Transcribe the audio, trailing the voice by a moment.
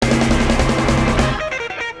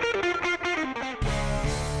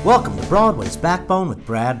Welcome to Broadway's Backbone with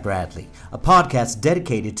Brad Bradley, a podcast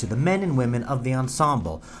dedicated to the men and women of the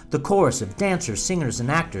ensemble, the chorus of dancers, singers, and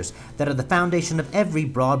actors that are the foundation of every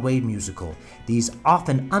Broadway musical. These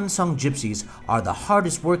often unsung gypsies are the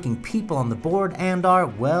hardest working people on the board and are,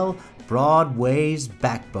 well, Broadway's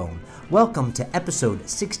backbone. Welcome to episode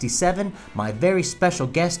 67. My very special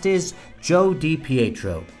guest is Joe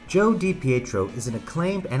DiPietro. Joe DiPietro is an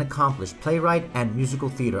acclaimed and accomplished playwright and musical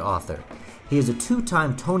theater author. He is a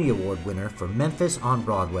two-time Tony Award winner for Memphis on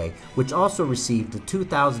Broadway, which also received the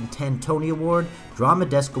 2010 Tony Award, Drama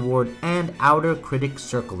Desk Award, and Outer Critics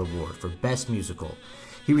Circle Award for Best Musical.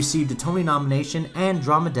 He received a Tony nomination and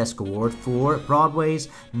Drama Desk Award for Broadway's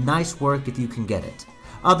Nice Work If You Can Get It.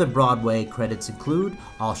 Other Broadway credits include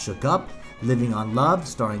All Shook Up, Living on Love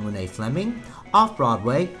starring Renee Fleming,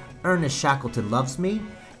 Off-Broadway, Ernest Shackleton Loves Me,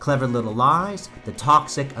 Clever Little Lies, The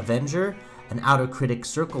Toxic Avenger, an Outer Critics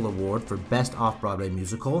Circle Award for Best Off-Broadway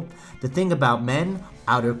Musical, The Thing About Men,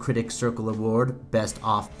 Outer Critics Circle Award, Best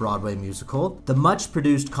Off-Broadway Musical, the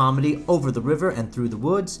much-produced comedy Over the River and Through the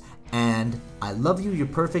Woods, and I Love You, You're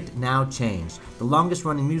Perfect, Now Changed, the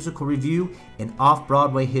longest-running musical review in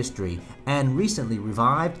off-Broadway history, and recently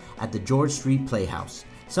revived at the George Street Playhouse.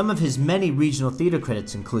 Some of his many regional theater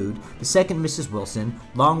credits include The Second Mrs. Wilson,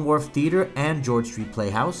 Long Wharf Theater and George Street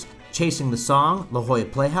Playhouse, Chasing the Song, La Jolla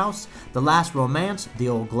Playhouse, The Last Romance, The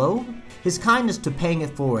Old Globe. His kindness to paying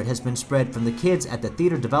it forward has been spread from the kids at the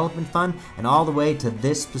Theater Development Fund and all the way to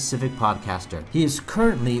this specific podcaster. He is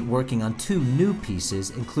currently working on two new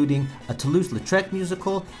pieces, including a Toulouse-Lautrec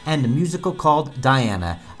musical and a musical called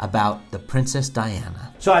Diana, about the Princess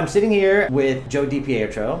Diana. So I'm sitting here with Joe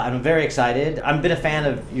DiPietro. I'm very excited. I've been a fan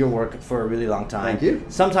of your work for a really long time. Thank you.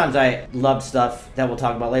 Sometimes I loved stuff that we'll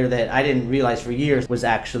talk about later that I didn't realize for years was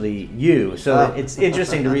actually you. So it's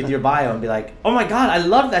interesting to read your bio and be like, oh my God, I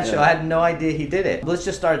love that show. I had no idea he did it. Let's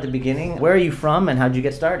just start at the beginning. Where are you from and how'd you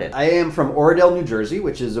get started? I am from Oradell, New Jersey,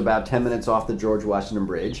 which is about 10 minutes off the George Washington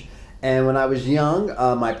Bridge. And when I was young,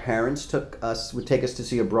 my parents would take us to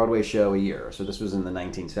see a Broadway show a year. So this was in the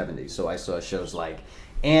 1970s. So I saw shows like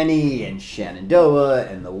Annie and Shenandoah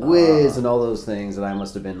and The Wiz and all those things. And I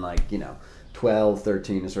must have been 12,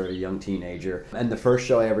 13, sort of a young teenager. And the first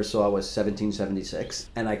show I ever saw was 1776.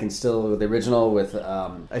 And I can still, the original with,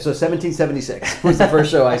 I saw 1776 was the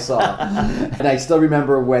first show I saw. And I still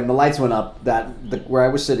remember when the lights went up, where I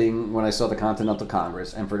was sitting when I saw the Continental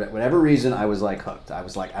Congress. And for whatever reason, I was hooked. I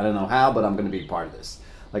was I don't know how, but I'm going to be part of this.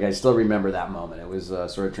 I still remember that moment. It was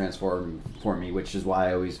sort of transformed for me, which is why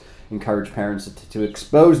I always encourage parents to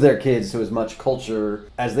expose their kids to as much culture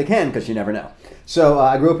as they can, because you never know. So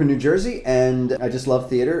I grew up in New Jersey, and I just love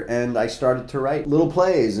theater, and I started to write little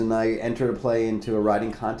plays, and I entered a play into a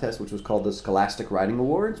writing contest, which was called the Scholastic Writing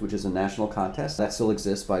Awards, which is a national contest that still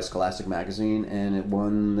exists by Scholastic Magazine, and it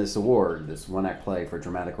won this award, this one-act play for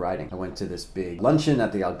dramatic writing. I went to this big luncheon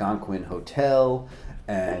at the Algonquin Hotel,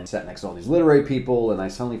 and sat next to all these literary people, and I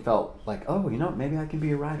suddenly felt maybe I can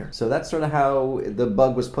be a writer. So that's sort of how the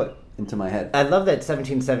bug was put into my head. I love that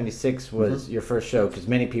 1776 was your first show, because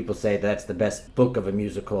many people say that's the best book of a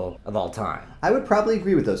musical of all time. I would probably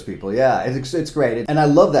agree with those people, yeah. It's great. And I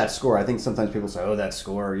love that score. I think sometimes people say, that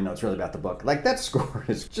score, it's really about the book. That score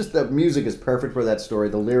is just, the music is perfect for that story.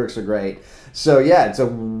 The lyrics are great. So yeah, it's a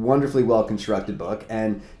wonderfully well-constructed book.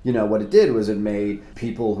 And, what it did was it made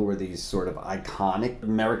people who were these sort of iconic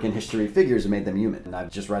American history figures, it made them human. And I'm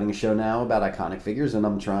just writing a show now about iconic figures, and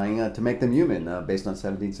I'm trying to make them human based on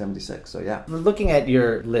 1776. So yeah. Looking at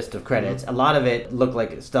your list of credits, a lot of it looked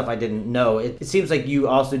like stuff I didn't know. It seems like you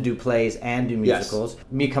also do plays and do musicals. Yes.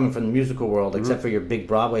 Me coming from the musical world, except for your big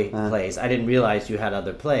Broadway plays, I didn't realize you had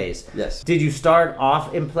other plays. Yes. Did you start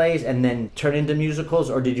off in plays and then turn into musicals,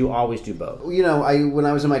 or did you always do both? When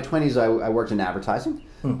I was in my 20s, I worked in advertising.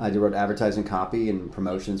 I wrote advertising copy and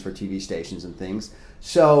promotions for TV stations and things.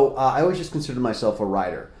 So I always just considered myself a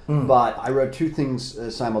writer. But I wrote two things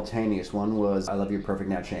simultaneous. One was I Love You, Perfect,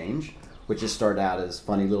 Now Change, which just started out as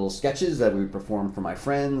funny little sketches that we performed for my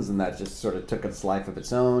friends, and that just sort of took its life of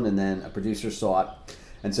its own. And then a producer saw it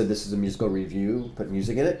and said, this is a musical review, put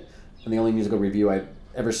music in it. And the only musical review I'd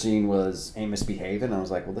ever seen was Ain't Misbehavin'. I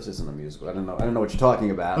was like, well, this isn't a musical. I don't know what you're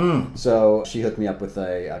talking about. So she hooked me up with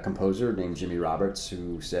a composer named Jimmy Roberts,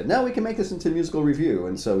 who said, no, we can make this into a musical review.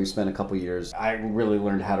 And so we spent a couple years. I really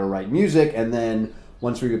learned how to write music, and then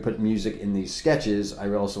once we would put music in these sketches, I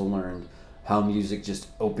also learned how music just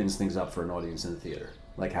opens things up for an audience in the theater.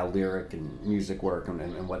 like how lyric and music work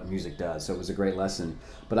and what music does. So it was a great lesson.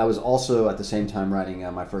 But I was also at the same time writing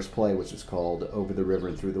my first play, which was called Over the River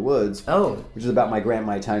and Through the Woods. Oh. Which is about my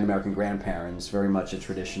Italian-American grandparents, very much a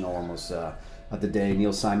traditional, almost of the day,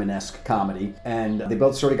 Neil Simon-esque comedy. And they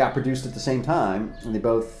both sort of got produced at the same time, and they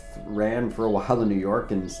both ran for a while in New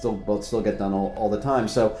York and both still get done all the time.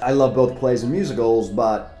 So I love both plays and musicals,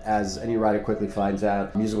 but as any writer quickly finds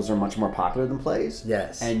out, musicals are much more popular than plays.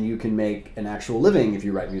 Yes. And you can make an actual living if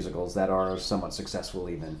you write musicals that are somewhat successful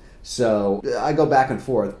even. So I go back and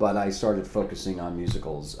forth, but I started focusing on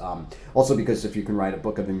musicals. Also because if you can write a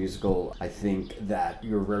book of a musical, I think that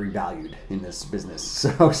you're very valued in this business.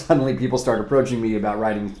 So suddenly people start approaching me about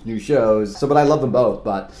writing new shows. So, but I love them both.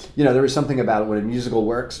 But, there is something about it. When a musical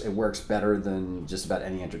works, it works better than just about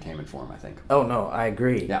any entertainment form, I think. Oh, no, I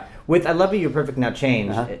agree. Yeah. With I Love You, You're Perfect Now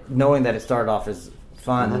Change, knowing that it started off as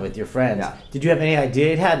fun with your friends, did you have any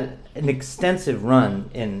idea? It had an extensive run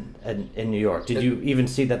in New York. Did you even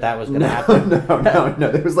see that was going to happen? No.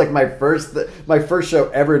 It was like my first show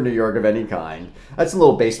ever in New York of any kind. That's a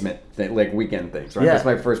little basement thing, like weekend things, right? Yeah. That's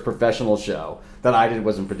my first professional show that I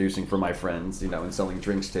wasn't producing for my friends, and selling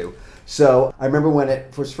drinks to. So I remember when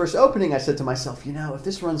it was first opening, I said to myself, if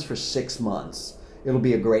this runs for 6 months, it'll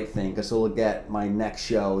be a great thing because it'll get my next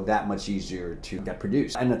show that much easier to get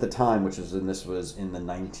produced. And at the time, this was in the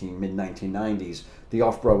mid-1990s, the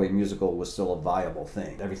off-Broadway musical was still a viable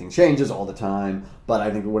thing. Everything changes all the time, but I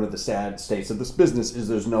think one of the sad states of this business is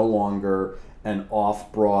there's no longer an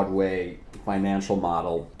off-Broadway financial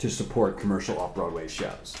model to support commercial off-Broadway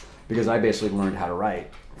shows. Because I basically learned how to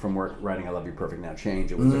write from writing I Love You, Perfect Now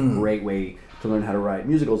Change. It was a great way to learn how to write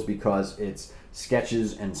musicals because it's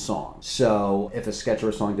sketches and songs. So if a sketch or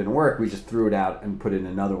a song didn't work, we just threw it out and put in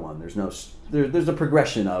another one. There's a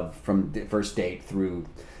progression from the first date through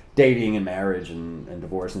dating and marriage and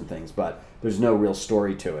divorce and things, but there's no real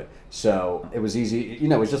story to it. So it was easy,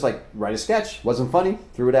 it was just like write a sketch, wasn't funny,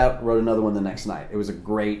 threw it out, wrote another one the next night. It was a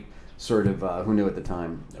great sort of, who knew at the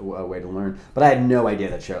time, a way to learn. But I had no idea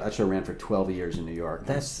that show ran for 12 years in New York.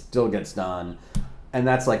 That still gets done. And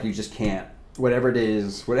that's like, you just can't, whatever it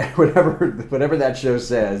is, whatever that show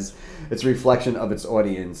says, it's a reflection of its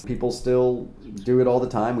audience. People still do it all the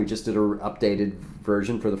time. We just did an updated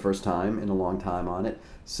version for the first time in a long time on it.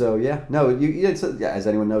 So as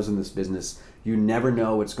anyone knows in this business, you never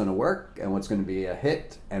know what's going to work and what's going to be a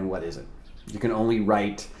hit and what isn't. You can only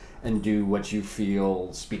write and do what you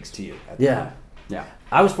feel speaks to you at the time. Yeah.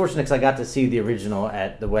 I was fortunate because I got to see the original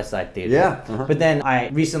at the West Side Theater. Yeah. But then I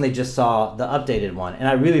recently just saw the updated one, and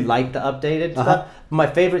I really liked the updated stuff. My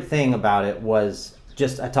favorite thing about it was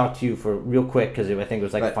I talked to you for real quick because I think it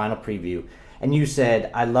was like a final preview, and you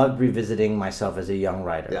said, I loved revisiting myself as a young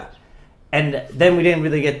writer. Yeah. And then we didn't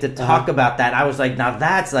really get to talk about that. I was like, now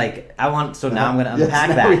that's like, now I'm going to unpack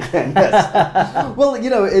that. We can, yes. Well,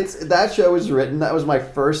 that show was written, that was my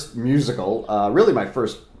first musical, really my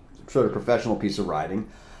first sort of professional piece of writing.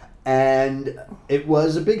 And it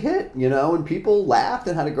was a big hit, and people laughed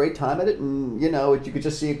and had a great time at it. And, you could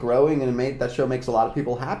just see it growing, and that show makes a lot of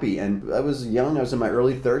people happy. And I was young, I was in my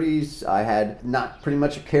early 30s. I had not pretty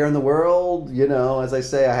much a care in the world. As I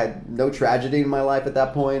say, I had no tragedy in my life at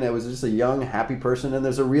that point. I was just a young, happy person. And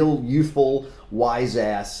there's a real youthful,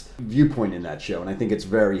 wise-ass viewpoint in that show. And I think it's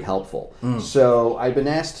very helpful. So I've been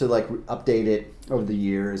asked to update it over the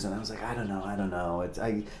years. And I was like, I don't know. I don't know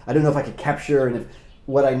if I could capture and if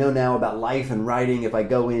what I know now about life and writing, if I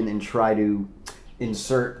go in and try to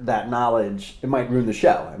insert that knowledge, it might ruin the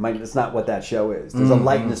show. It's not what that show is. There's a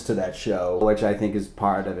lightness to that show, which I think is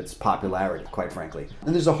part of its popularity, quite frankly.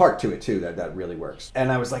 And there's a heart to it, too, that really works.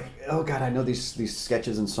 And I was like, oh, God, I know these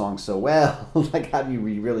sketches and songs so well. How do you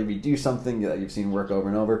really redo something that you've seen work over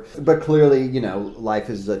and over? But clearly, life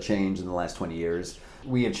has changed in the last 20 years.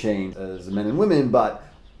 We have changed as men and women, but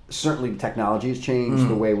certainly technology has changed,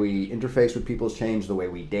 the way we interface with people has changed, the way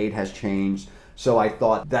we date has changed. So I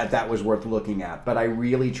thought that was worth looking at. But I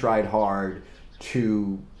really tried hard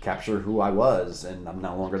to capture who I was, and I'm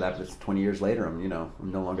no longer that. It's 20 years later, I'm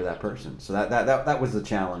no longer that person. So that was the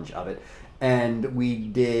challenge of it. And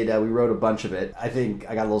we wrote a bunch of it. I think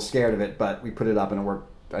I got a little scared of it, but we put it up and it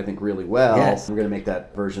worked, I think, really well. Yes. We're going to make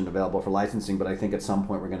that version available for licensing, but I think at some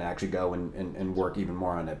point we're going to actually go and work even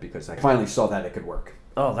more on it because I finally saw that it could work.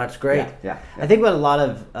 Oh, that's great. Yeah. I think with a lot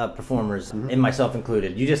of performers, and myself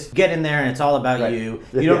included, you just get in there and it's all about you.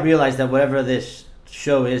 You don't realize that whatever this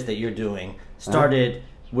show is that you're doing started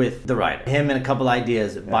with the writer. Him and a couple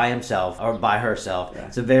ideas by himself or by herself. Yeah.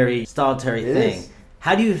 It's a very solitary thing. Is.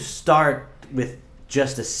 How do you start with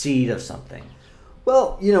just a seed of something?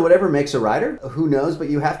 Well, whatever makes a writer, who knows, but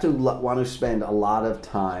you have to want to spend a lot of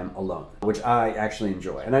time alone, which I actually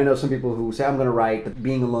enjoy. And I know some people who say, I'm going to write, but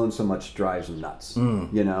being alone so much drives them nuts,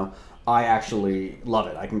 I actually love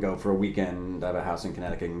it. I can go for a weekend, I have a house in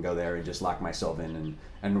Connecticut, and go there and just lock myself in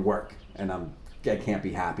and work. And I'm I can't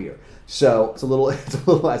be happier. So it's a little,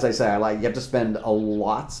 as I say, you have to spend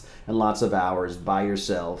lots and lots of hours by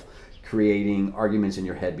yourself creating arguments in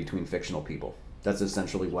your head between fictional people. That's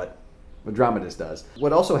essentially what a dramatist does.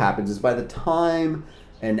 What also happens is by the time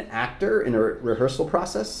an actor in a rehearsal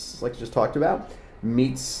process, like you just talked about,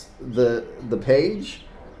 meets the page,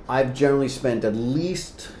 I've generally spent at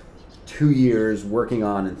least 2 years working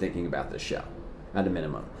on and thinking about this show, at a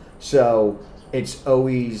minimum. So it's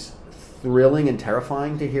always thrilling and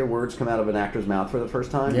terrifying to hear words come out of an actor's mouth for the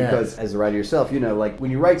first time. Yes. Because as a writer yourself, like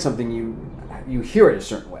when you write something, you hear it a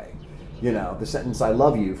certain way. The sentence "I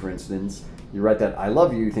love you," for instance, you write that "I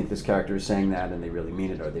love you," you think this character is saying that and they really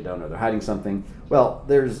mean it, or they don't, or they're hiding something. Well,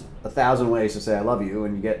 there's 1,000 ways to say "I love you,"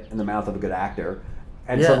 and you get in the mouth of a good actor,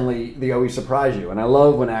 and suddenly they always surprise you. And I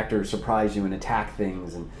love when actors surprise you and attack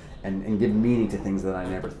things and give meaning to things that I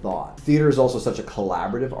never thought. Theater is also such a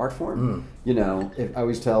collaborative art form. I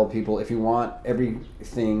always tell people, if you want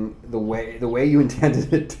everything the way you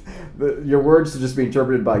intended it, your words to just be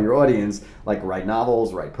interpreted by your audience, like write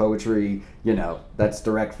novels, write poetry, that's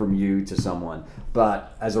direct from you to someone.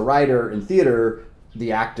 But as a writer in theater,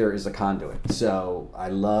 the actor is a conduit. So I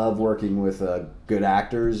love working with good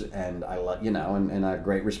actors, and I love, and I have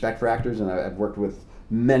great respect for actors, and I've worked with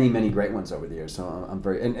many great ones over the years. So I'm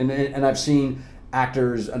very and I've seen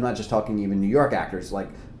actors. I'm not just talking even New York actors, like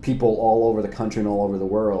people all over the country and all over the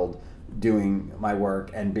world doing my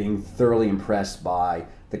work and being thoroughly impressed by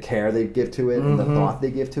the care they give to it and the thought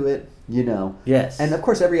they give to it. Yes. And of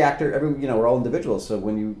course, every actor, we're all individuals. So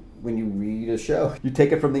when you read a show, you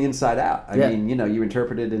take it from the inside out. I mean, you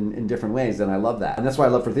interpret it in different ways, and I love that. And that's why I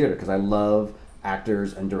love for theater, because I love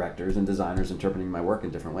actors and directors and designers interpreting my work in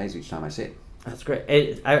different ways each time I see it. That's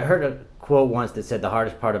great. I heard a quote once that said the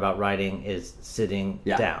hardest part about writing is sitting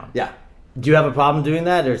down. Yeah. Do you have a problem doing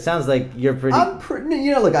that, or it sounds like you're pretty...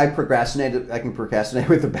 Look, I procrastinate. I can procrastinate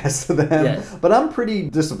with the best of them. Yes. But I'm pretty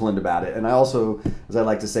disciplined about it. And I also, as I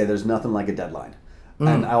like to say, there's nothing like a deadline.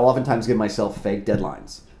 And I'll oftentimes give myself fake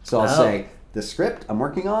deadlines. So I'll say, the script I'm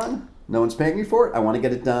working on, no one's paying me for it. I want to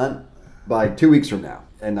get it done by 2 weeks from now.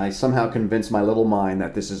 And I somehow convince my little mind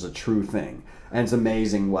that this is a true thing. And it's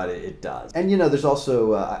amazing what it does. And there's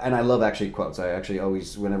also, and I love actually quotes. I actually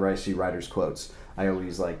always, whenever I see writers' quotes, I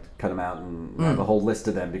always cut them out and have a whole list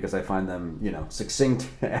of them, because I find them, succinct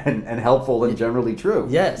and helpful and generally true.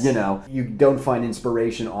 Yes. You don't find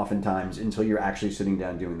inspiration oftentimes until you're actually sitting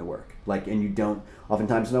down doing the work. And you don't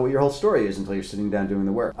oftentimes know what your whole story is until you're sitting down doing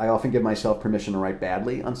the work. I often give myself permission to write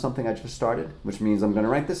badly on something I just started, which means I'm going to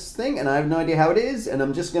write this thing and I have no idea how it is, and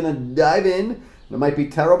I'm just going to dive in. It might be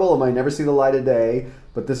terrible, it might never see the light of day,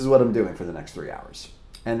 but this is what I'm doing for the next 3 hours.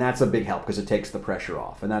 And that's a big help, because it takes the pressure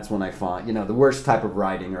off. And that's when I find, the worst type of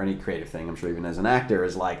writing or any creative thing, I'm sure even as an actor,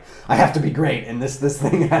 is I have to be great, and this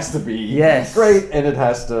thing has to be great, and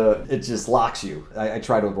it just locks you. I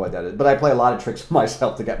try to avoid that. But I play a lot of tricks with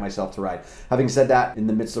myself to get myself to write. Having said that, in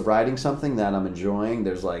the midst of writing something that I'm enjoying,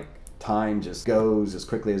 there's time just goes as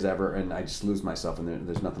quickly as ever, and I just lose myself, and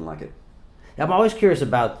there's nothing like it. I'm always curious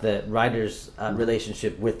about the writer's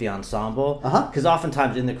relationship with the ensemble, because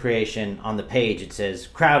oftentimes in the creation on the page it says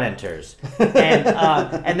crowd enters,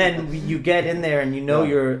 and then you get in there and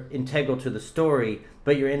you're integral to the story,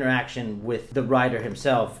 but your interaction with the writer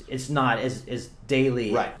himself, it's not as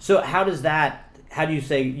daily. Right. So how do you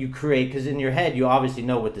say you create, because in your head you obviously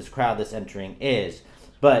know what this crowd that's entering is,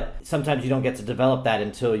 but sometimes you don't get to develop that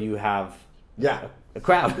until you have a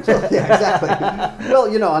crowd. Yeah, exactly.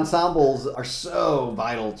 Well, ensembles are so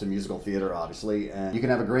vital to musical theater, obviously, and you can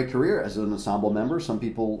have a great career as an ensemble member. Some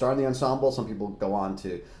people start in the ensemble, some people go on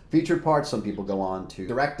to featured parts, some people go on to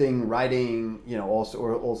directing, writing, all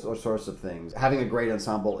sorts of things. Having a great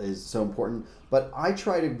ensemble is so important, but I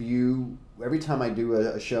try to view, every time I do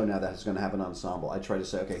a show now that's going to have an ensemble, I try to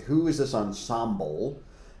say, okay, who is this ensemble,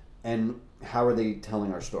 and how are they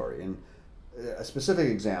telling our story? And a specific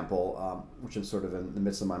example, which is sort of in the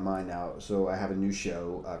midst of my mind now, so I have a new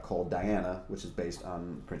show called Diana, which is based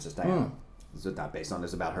on Princess Diana. It's not based on,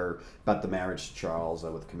 it's about the marriage to Charles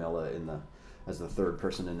with Camilla as the third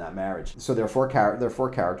person in that marriage. So there are four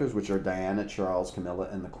characters, which are Diana, Charles, Camilla,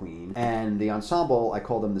 and the Queen. And the ensemble, I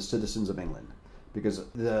call them the citizens of England, because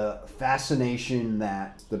the fascination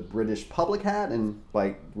that the British public had, and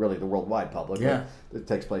really the worldwide public, it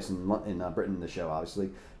takes place in Britain, the show,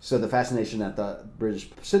 obviously. So the fascination that the British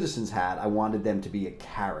citizens had, I wanted them to be a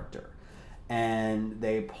character. And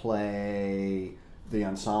they play the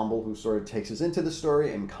ensemble who sort of takes us into the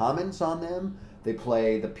story and comments on them. They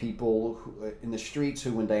play the people in the streets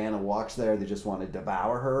who, when Diana walks there, they just want to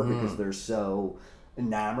devour her because they're so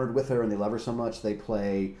enamored with her and they love her so much. They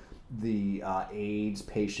play the AIDS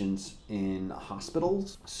patients in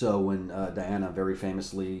hospitals. So when Diana very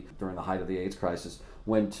famously, during the height of the AIDS crisis,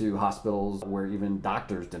 went to hospitals where even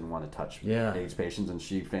doctors didn't want to touch AIDS patients, and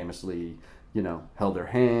she famously, held their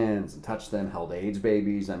hands and touched them, held AIDS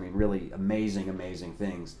babies. I mean, really amazing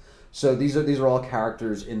things. So these are all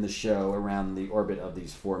characters in the show around the orbit of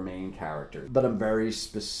these four main characters. But I'm very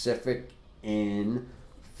specific in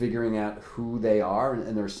figuring out who they are,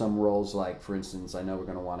 and there's some roles, like, for instance, I know we're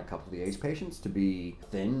going to want a couple of the AIDS patients to be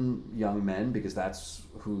thin young men because that's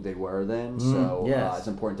who they were then. It's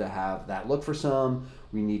important to have that look for some.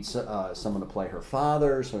 We need someone to play her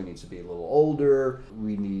father, so he needs to be a little older.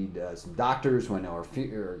 We need some doctors who I know are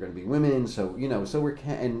going to be women, so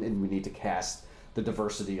and we need to cast the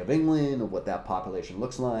diversity of England, of what that population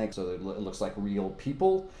looks like, so that it looks like real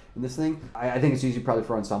people in this thing. I think it's easy probably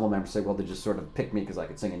for ensemble members to say, well, they just sort of pick me because I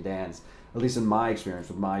could sing and dance. At least in my experience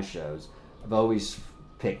with my shows, I've always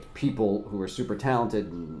picked people who are super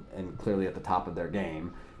talented and clearly at the top of their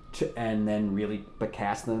game, and then really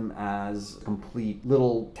cast them as a complete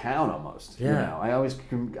little town almost. Yeah. I always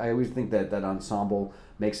think that ensemble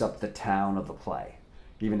makes up the town of the play.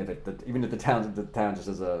 Even if the town just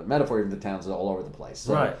as a metaphor, even the towns are all over the place.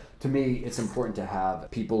 So to me, it's important to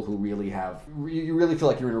have people who you really feel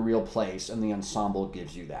like you're in a real place, and the ensemble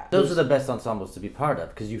gives you that. Those are the best ensembles to be part of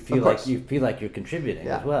because you feel like you're contributing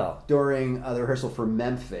as well. During the rehearsal for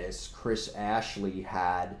Memphis, Chris Ashley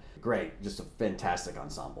had just a fantastic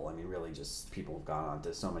ensemble. I mean, really, just people have gone on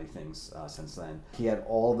to so many things since then. He had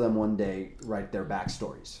all of them one day write their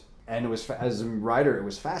backstories. And it was, as a writer, it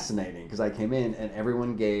was fascinating because I came in and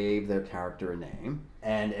everyone gave their character a name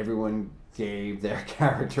and everyone gave their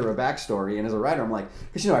character a backstory. And as a writer, I'm like,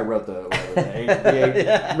 because I wrote the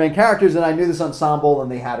eight main characters, and I knew this ensemble, and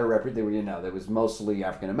they had there was mostly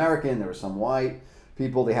African American, there was some white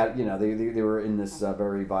people. They had, they were in this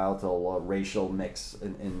very volatile racial mix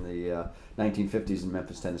in the 1950s in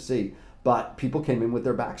Memphis, Tennessee. But people came in with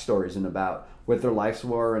their backstories and about what their lives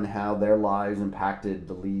were and how their lives impacted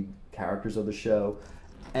the lead characters of the show.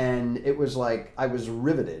 And it was like, I was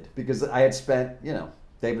riveted because I had spent,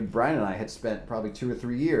 David Bryan and I had spent probably 2 or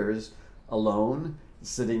 3 years alone,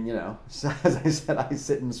 sitting, as I said, I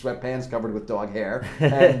sit in sweatpants covered with dog hair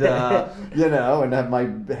and, and have my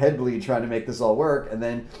head bleed trying to make this all work. And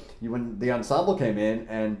then when the ensemble came in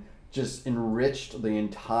and just enriched the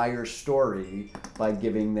entire story by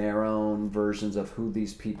giving their own versions of who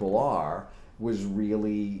these people are was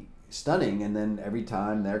really stunning. And then every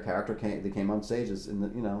time their character came on stage,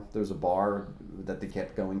 there was a bar that they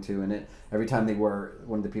kept going to, and every time they were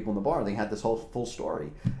one of the people in the bar, they had this whole full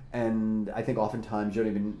story. And I think oftentimes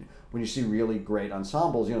when you see really great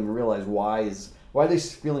ensembles, you don't even realize why are they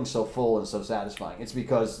feeling so full and so satisfying. It's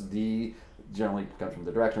because generally comes from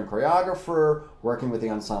the director and choreographer working with the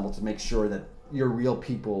ensemble to make sure that you're real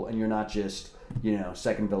people and you're not just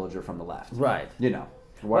second villager from the left. Right.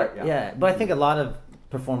 But I think a lot of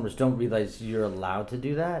performers don't realize you're allowed to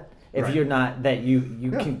do that if you're not, that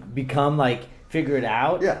you can become like figure it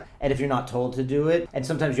out. And if you're not told to do it, and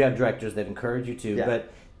sometimes you have directors that encourage you to,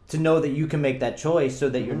 but to know that you can make that choice so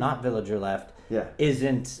that you're not villager left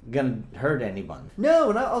isn't gonna hurt anyone. No,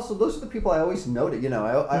 and also those are the people I always note.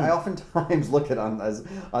 I oftentimes look at I'm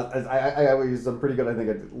pretty good, I think,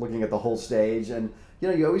 at looking at the whole stage, and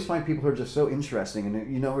you always find people who are just so interesting,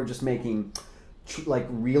 and who are just making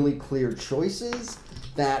really clear choices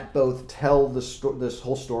that both tell this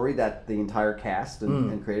whole story that the entire cast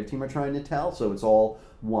and creative team are trying to tell. So it's all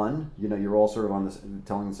one. You're all sort of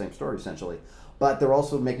telling the same story essentially, but they're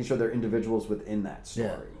also making sure they're individuals within that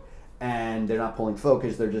story. And they're not pulling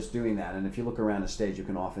focus, they're just doing that. And if you look around a stage, you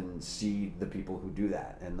can often see the people who do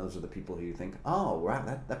that. And those are the people who you think, oh, wow,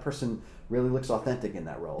 that person really looks authentic in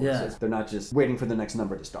that role. Yeah. They're not just waiting for the next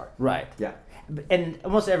number to start. Right. Yeah. And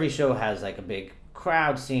almost every show has like a big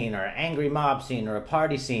crowd scene or angry mob scene or a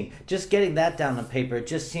party scene. Just getting that down on paper, it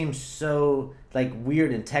just seems so like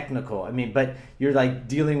weird and technical. I mean, but you're like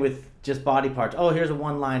dealing with just body parts. Oh, here's a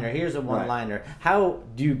one-liner, here's a one-liner. Right. How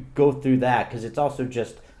do you go through that? Because it's also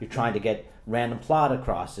just, you're trying to get random plot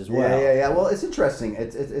across as well. Yeah. Well, it's interesting.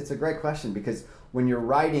 It's a great question because when you're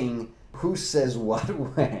writing who says what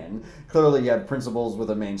when, clearly you have principles with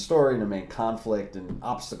a main story and a main conflict and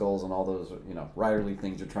obstacles and all those writerly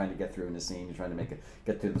things you're trying to get through in a scene. You're trying to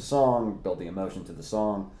get through the song, build the emotion to the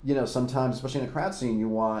song. Sometimes, especially in a crowd scene, you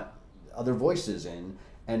want other voices in,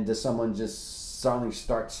 and does someone just suddenly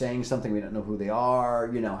start saying something we don't know who they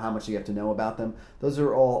are, how much you have to know about them. Those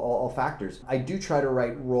are all factors. I do try to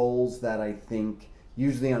write roles that I think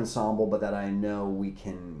use the ensemble, but that I know we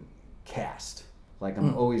can cast. Like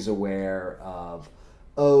I'm always aware of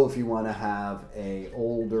oh, if you want to have a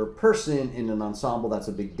older person in an ensemble that's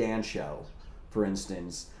a big dance show, for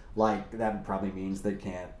instance, like that probably means they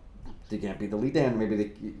can't be the lead dancer. Maybe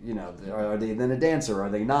they, are they then a dancer? Are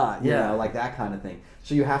they not? You know, like that kind of thing.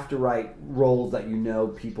 So you have to write roles that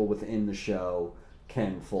people within the show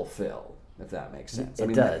can fulfill, if that makes sense.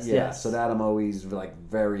 It does, yes. So that I'm always like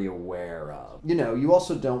very aware of. You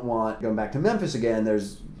also don't want, going back to Memphis again,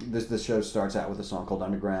 this show starts out with a song called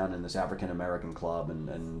Underground in this African American club,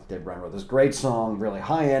 and Dave Brown wrote this great song, really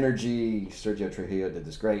high energy. Sergio Trujillo did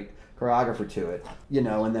this great choreographer to it,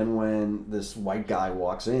 and then when this white guy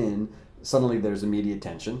walks in, suddenly there's immediate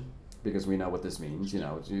tension, because we know what this means,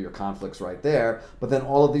 your conflict's right there, but then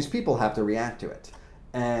all of these people have to react to it.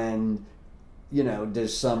 And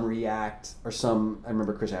does some react, or some, I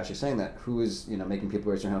remember Chris Ashley saying that, who is, making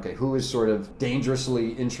people raise their hand, okay, who is sort of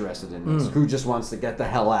dangerously interested in this? Who just wants to get the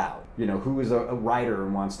hell out? Who is a writer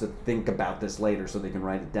and wants to think about this later so they can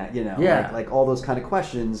write it down, like all those kind of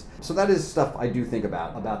questions. So that is stuff I do think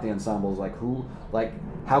about the ensembles,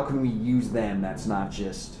 how can we use them that's not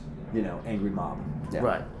just, angry mob. Yeah.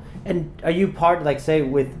 Right. And are you part, like, say,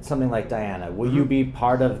 with something like Diana, will you be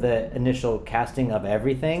part of the initial casting of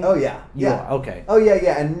everything? Oh, yeah. You are? Okay. Oh,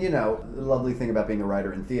 yeah. And, the lovely thing about being a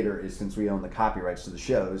writer in theater is, since we own the copyrights to the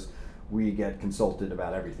shows, we get consulted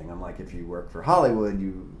about everything. Unlike if you work for Hollywood,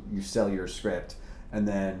 you sell your script, and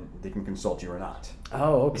then they can consult you or not.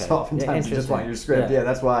 Oh, okay. So oftentimes you just want your script. Yeah,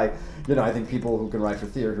 that's why, I think people who can write for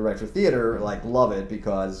theater, like, love it,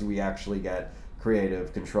 because we actually get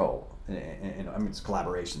creative control. And I mean, it's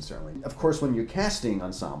collaboration, certainly. Of course, when you're casting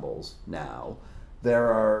ensembles now, there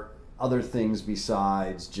are other things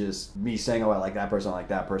besides just me saying, oh, I like that person,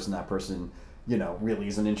 that person, really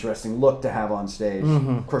is an interesting look to have on stage.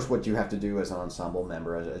 Mm-hmm. Of course, what you have to do as an ensemble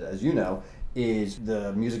member, as you know, is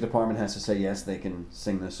the music department has to say, yes, they can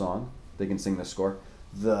sing this song, they can sing this score.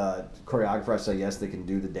 The choreographer has to say, yes, they can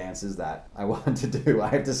do the dances that I want to do. I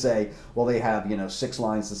have to say, well, they have, 6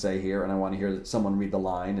 lines to say here, and I want to hear someone read the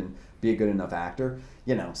line and be a good enough actor.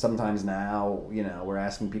 Sometimes now, we're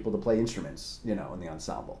asking people to play instruments, in the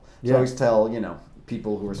ensemble. So I always tell,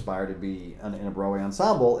 people who aspire to be in a Broadway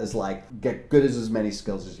ensemble is like, get good as many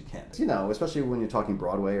skills as you can. Especially when you're talking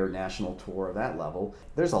Broadway or national tour of that level,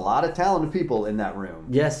 there's a lot of talented people in that room.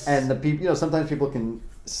 Yes. And the people, sometimes people can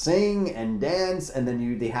sing and dance, and then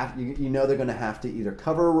they're going to have to either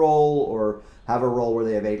cover a role or have a role where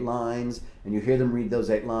they have 8 lines, and you hear them read those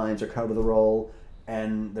 8 lines or cover the role,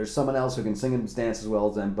 and there's someone else who can sing and dance as well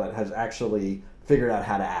as them, but has actually figured out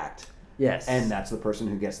how to act. Yes. And that's the person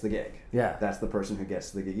who gets the gig. Yeah. That's the person who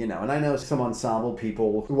gets the gig. And I know some ensemble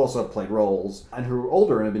people who also have played roles and who are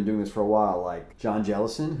older and have been doing this for a while, like John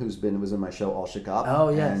Jellison, was in my show All Shook Up. Oh,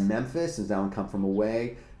 yes. And Memphis is now in Come From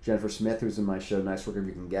Away. Jennifer Smith, who's in my show Nice Work If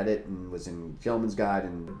You Can Get It, and was in Gentleman's Guide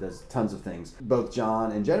and does tons of things. Both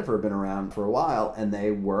John and Jennifer have been around for a while, and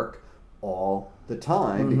they work all the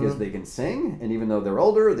time because they can sing, and even though they're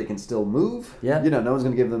older, they can still move. Yeah. No one's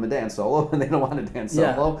going to give them a dance solo, and they don't want to dance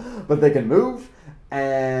solo, but they can move,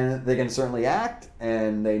 and they can certainly act,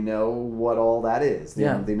 and they know what all that is.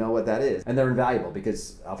 They know what that is, and they're invaluable,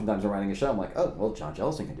 because oftentimes I'm writing a show, I'm like, oh, well, John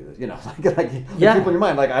Jellison can do this. Like people in your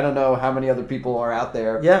mind, like, I don't know how many other people are out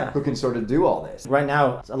there who can sort of do all this. Right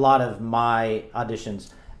now, a lot of my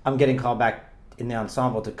auditions, I'm getting called back in the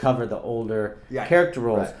ensemble to cover the older character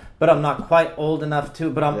roles. Right. But I'm not quite old enough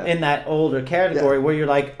to, but I'm in that older category where you're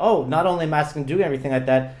like, oh, not only am I asking to do everything like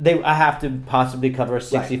that, I have to possibly cover a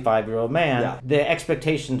 65-year-old man. Yeah. The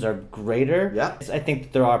expectations are greater. Yeah. I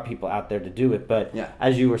think there are people out there to do it, but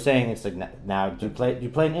as you were saying, it's like, now you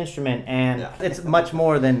play an instrument, and it's much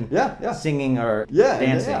more than singing or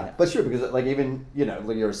dancing. Yeah. But sure, because like even,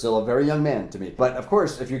 you're still a very young man to me. But of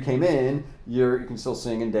course, if you came in, you can still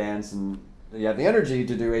sing and dance, and you have the energy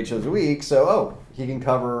to do 8 shows a week, so he can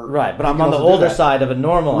cover. Right, but I'm on the older side of a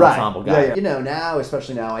normal ensemble guy. Yeah. Now,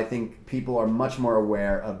 especially now, I think people are much more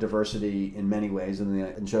aware of diversity in many ways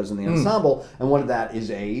in shows in the ensemble, and one of that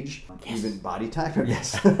is age, even body type.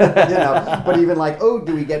 Yes, but even like,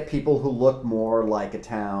 do we get people who look more like a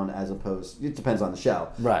town as opposed? It depends on the show,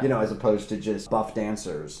 right? As opposed to just buff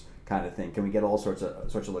dancers. Kind of thing. Can we get all sorts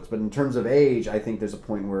of looks? But in terms of age, I think there's a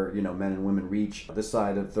point where men and women reach this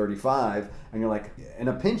side of 35, and you're like, in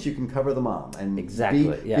a pinch, you can cover the mom and be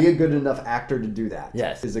a good enough actor to do that.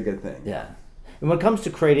 Yes, is a good thing. Yeah. And when it comes to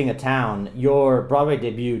creating a town, your Broadway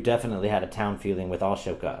debut definitely had a town feeling with All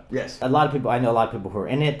Shook Up. Yes. I know a lot of people who are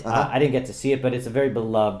in it. I didn't get to see it, but it's a very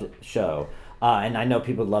beloved show. And I know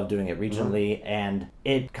people love doing it regionally, and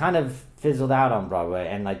it kind of fizzled out on Broadway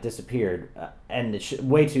and like disappeared, and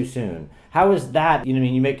way too soon. How is that?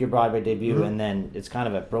 You make your Broadway debut, and then it's kind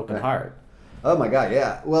of a broken heart. Oh my God,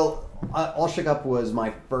 yeah. Well, All Shook Up was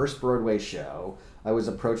my first Broadway show. I was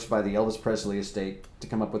approached by the Elvis Presley estate to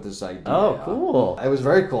come up with this idea. Oh, cool. It was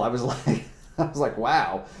very cool. I was like,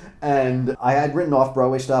 wow. And I had written off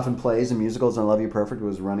Broadway stuff and plays and musicals, and I Love You Perfect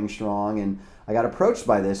was running strong. And I got approached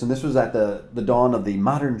by this, and this was at the dawn of the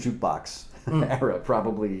modern jukebox era,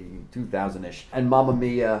 probably 2000-ish. And Mamma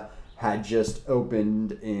Mia had just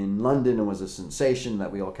opened in London and was a sensation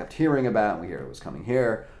that we all kept hearing about. We hear it was coming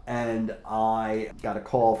here. And I got a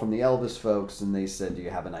call from the Elvis folks, and they said, do you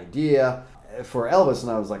have an idea for Elvis?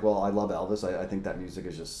 And I was like, well, I love Elvis. I think that music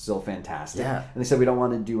is just still fantastic. Yeah. And they said, we don't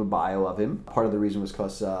want to do a bio of him. Part of the reason was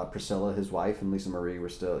because Priscilla, his wife, and Lisa Marie were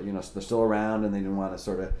still, they're still around, and they didn't want to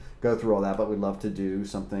sort of go through all that, but we'd love to do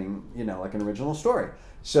something, like an original story.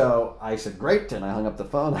 So I said, great, and I hung up the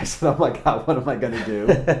phone. I said, oh my God, what am I going to do?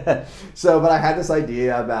 But I had this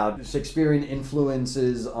idea about Shakespearean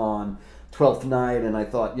influences on Twelfth Night, and I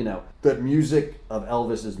thought, the music of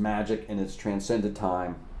Elvis is magic and it's transcended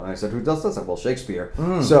time. And I said, who does this? I said, well, Shakespeare.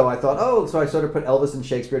 So I thought, so I sort of put Elvis and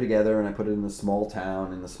Shakespeare together, and I put it in the small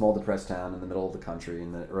town, in the small depressed town in the middle of the country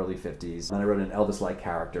in the early 50s. And I wrote an Elvis-like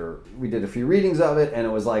character. We did a few readings of it, and it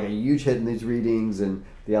was like a huge hit in these readings, and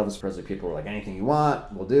the Elvis Presley people were like, anything you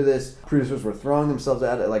want, we'll do this. Producers were throwing themselves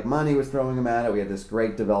at it, like money was throwing them at it. We had this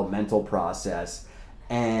great developmental process.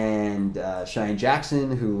 And Cheyenne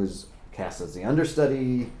Jackson, who was cast as the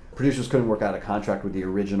understudy. Producers couldn't work out a contract with the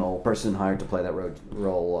original person hired to play that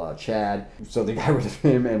role, Chad. So they got rid of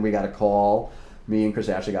him, and we got a call. Me and Chris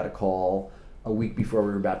Ashley got a call a week before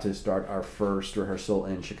we were about to start our first rehearsal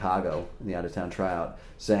in Chicago, in the out-of-town tryout,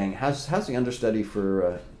 saying, how's the understudy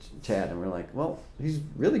for Chad? And we're like, well, he's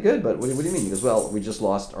really good, but what do you mean? He goes, well, we just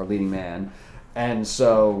lost our leading man, and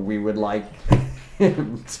so we would like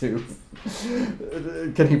him to...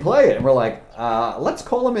 can he play it? And we're like, let's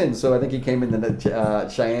call him in. So I think he came in,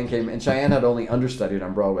 Cheyenne came, and Cheyenne had only understudied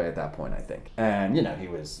on Broadway at that point, I think. And, he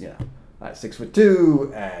was,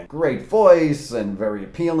 6'2", and great voice, and very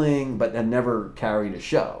appealing, but had never carried a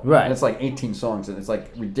show. Right. And it's like 18 songs, and it's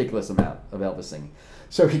like ridiculous amount of Elvis singing.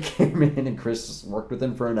 So he came in, and Chris worked with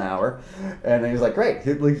him for an hour, and he was like, great,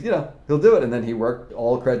 he'll do it. And then he worked,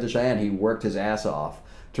 all credit to Cheyenne, he worked his ass off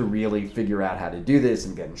to really figure out how to do this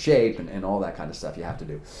and get in shape and all that kind of stuff you have to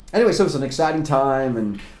do. Anyway, so it was an exciting time,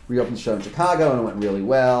 and we opened the show in Chicago, and it went really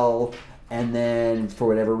well. And then, for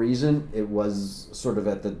whatever reason, it was sort of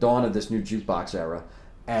at the dawn of this new jukebox era,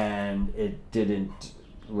 and it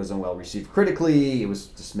wasn't well received critically. It was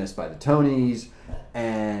dismissed by the Tonys,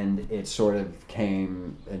 and it sort of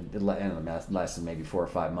came, and it lasted maybe 4 or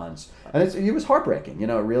 5 months. And it was heartbreaking. It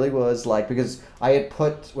really was, because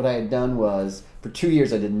what I had done was, for 2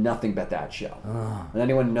 years I did nothing but that show. And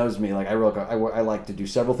anyone who knows me, I like to do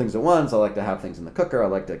several things at once. I like to have things in the cooker. I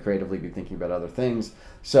like to creatively be thinking about other things.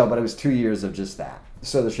 But it was 2 years of just that.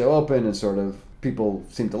 So the show opened, and sort of people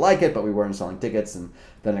seemed to like it, but we weren't selling tickets, and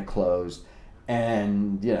then it closed.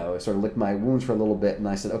 And, it sort of licked my wounds for a little bit, and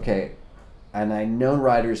I said, okay. And I've known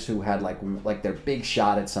writers who had like their big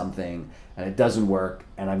shot at something, and it doesn't work,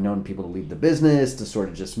 and I've known people to leave the business, to sort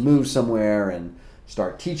of just move somewhere and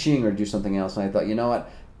start teaching or do something else. And I thought, you know what,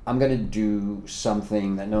 I'm going to do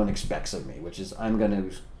something that no one expects of me, which is I'm going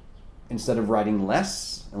to, instead of writing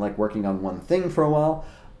less and working on one thing for a while,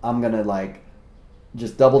 I'm going to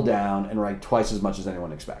just double down and write twice as much as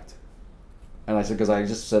anyone expects. And I said, because I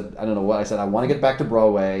just said, I don't know what, I said, I want to get back to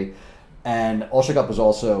Broadway. And All Shook Up was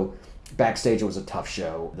also, backstage it was a tough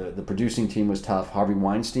show. The producing team was tough. Harvey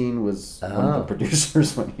Weinstein was one of the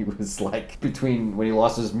producers when he was when he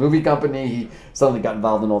lost his movie company, he suddenly got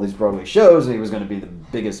involved in all these Broadway shows, and he was going to be the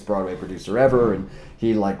biggest Broadway producer ever, and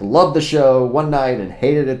he loved the show one night and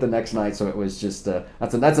hated it the next night. So it was just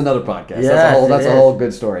that's another podcast. Yes, that's a whole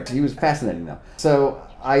good story. He was fascinating though. So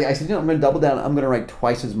I said, I'm going to double down. I'm going to write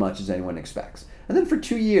twice as much as anyone expects. And then for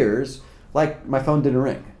 2 years, my phone didn't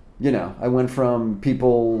ring. I went from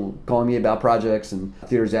people calling me about projects and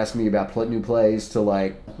theaters asking me about new plays to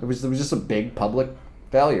it was just a big public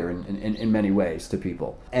failure in many ways to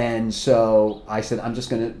people. And so I said, I'm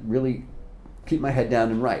just going to really keep my head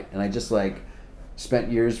down and write. And I just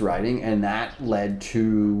spent years writing, and that led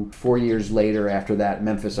to 4 years later after that,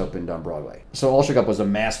 Memphis opened on Broadway. So All Shook Up was a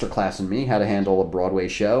masterclass in me, how to handle a Broadway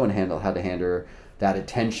show and how to handle that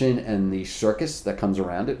attention and the circus that comes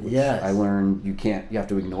around it, which I learned you have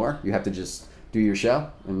to ignore. You have to just do your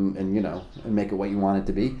show and make it what you want it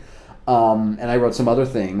to be. And I wrote some other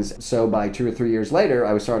things. So by 2 or 3 years later,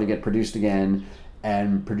 I was starting to get produced again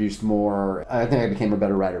and produced more. I think I became a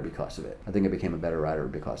better writer because of it.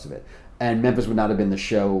 And Memphis would not have been the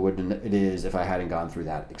show it is if I hadn't gone through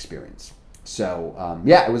that experience. So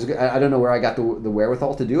yeah, it was. I don't know where I got the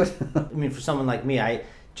wherewithal to do it. I mean, for someone like me, I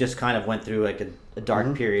just kind of went through like a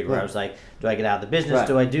dark period where I was like, do I get out of the business? Right.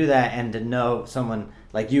 Do I do that? And to know someone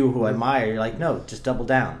like you who I admire, you're like, no, just double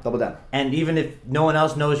down. Double down. And even if no one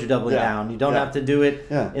else knows you're doubling down, you don't have to do it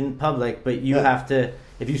in public, but you have to,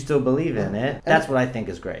 if you still believe in it, that's what I think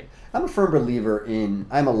is great. I'm a firm believer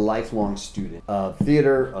I'm a lifelong student of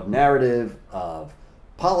theater, of narrative, of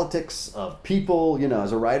politics, of people. You know,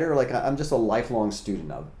 as a writer, like I'm just a lifelong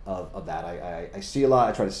student of that. I see a lot.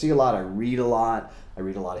 I try to see a lot. I read a lot. I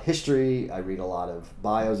read a lot of history. I read a lot of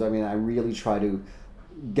bios. I mean, I really try to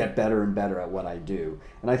get better and better at what I do.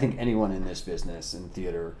 And I think anyone in this business, in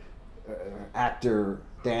theater, actor,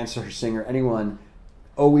 dancer, singer, anyone,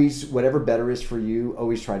 always, whatever better is for you,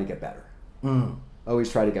 always try to get better. Always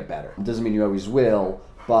try to get better. It doesn't mean you always will,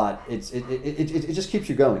 but it just keeps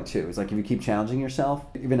you going too. It's like if you keep challenging yourself,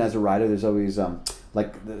 even as a writer, there's always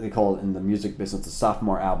like they call it in the music business the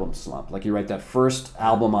sophomore album slump. Like you write that first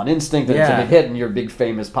album on instinct and it's a big hit and you're a big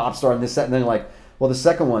famous pop star and and then you're like, well, the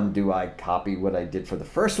second one, do I copy what I did for the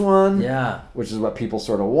first one? Yeah. Which is what people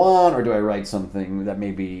sort of want, or do I write something that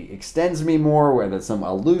maybe extends me more, where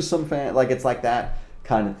I'll lose some fan? Like it's like that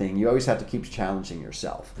kind of thing. You always have to keep challenging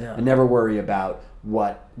yourself and never worry about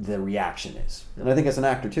what the reaction is. And I think as an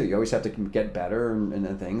actor too, you always have to get better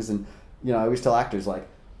and things. And you know, I always tell actors like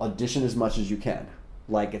audition as much as you can.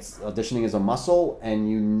 Like auditioning is a muscle, and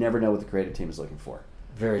you never know what the creative team is looking for.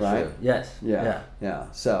 Very true. Yes.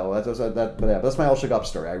 Yeah. So that's my All Shook Up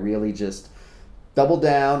story. I really just doubled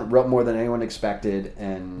down, wrote more than anyone expected,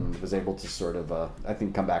 and was able to sort of, I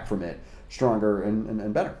think, come back from it stronger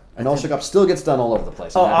and better. And All Shook Up still gets done all over the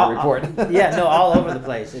place. Report. All over the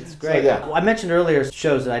place. It's great. So, I mentioned earlier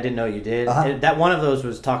shows that I didn't know you did. That one of those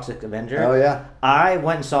was Toxic Avenger. Oh yeah. I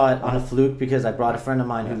went and saw it on a fluke because I brought a friend of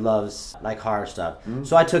mine who loves like horror stuff.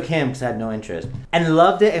 So I took him because I had no interest and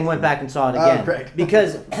loved it and went back and saw it again. Oh, great.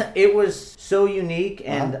 Because it was so unique,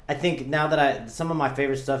 and I think now that some of my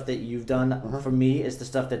favorite stuff that you've done for me is the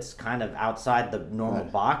stuff that's kind of outside the normal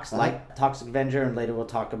box, like Toxic Avenger, and later we'll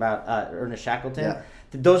talk about Ernest Shackleton. Yeah.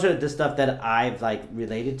 Those are the stuff that I've like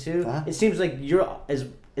related to. It seems like you're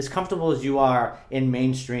as comfortable as you are in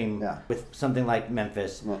mainstream with something like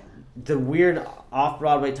Memphis. The weird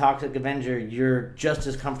off-Broadway Toxic Avenger, you're just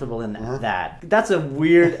as comfortable in that. That's a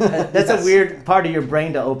weird a weird part of your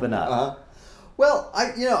brain to open up. Well,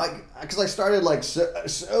 because I started like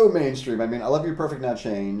so mainstream. I mean, I Love You Perfect Now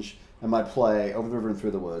Change and my play Over the River and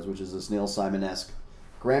Through the Woods, which is this Neil Simon-esque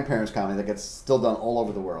grandparents comedy that gets still done all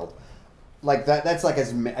over the world. Like that's like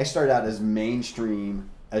I started out as mainstream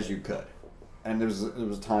as you could, and there was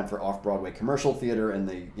a time for off-Broadway commercial theater, and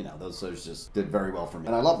those just did very well for me,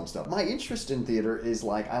 and I love them stuff. My interest in theater is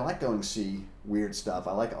like I like going to see weird stuff,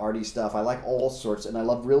 I like arty stuff, I like all sorts, and I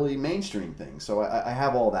love really mainstream things. So I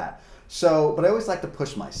have all that. So, but I always like to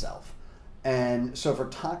push myself, and so for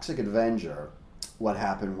Toxic Avenger, what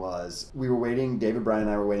happened was David Bryan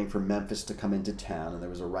and I were waiting for Memphis to come into town, and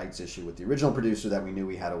there was a rights issue with the original producer that we knew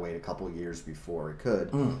we had to wait a couple of years before it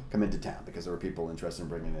could come into town because there were people interested in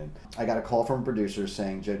bringing it in. I got a call from a producer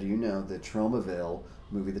saying, Joe, do you know the Tromaville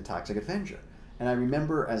movie, The Toxic Avenger? And I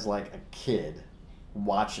remember as like a kid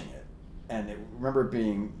watching it, and I remember it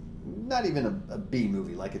being not even a B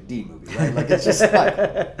movie, like a D movie, right? Like it's just like,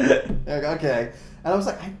 okay. And I was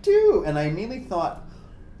like, I do. And I immediately thought,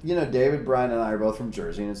 David Bryan and I are both from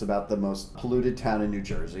Jersey, and it's about the most polluted town in New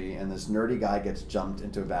Jersey, and this nerdy guy gets jumped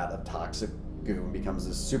into a vat of toxic goo and becomes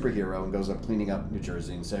this superhero and goes up cleaning up New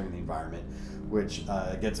Jersey and saving the environment, which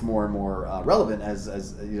gets more and more relevant as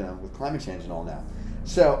with climate change and all now.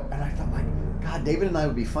 So, and I thought, like, God, David and I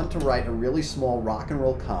would be fun to write a really small rock and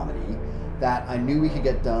roll comedy that I knew we could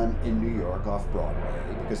get done in New York off Broadway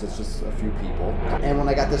because it's just a few people. And when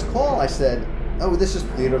I got this call, I said, oh, this is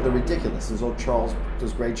Theater of the Ridiculous.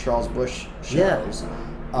 Those great Charles Busch shows,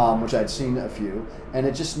 which I'd seen a few. And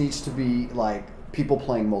it just needs to be like people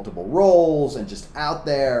playing multiple roles and just out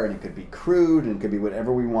there, and it could be crude and it could be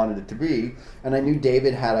whatever we wanted it to be. And I knew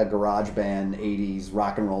David had a garage band 80s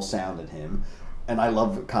rock and roll sound in him. And I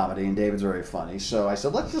love comedy, and David's very funny. So I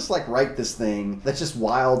said, let's just like write this thing that's just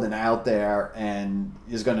wild and out there and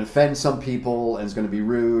is going to offend some people and is going to be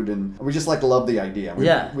rude. And we just like love the idea.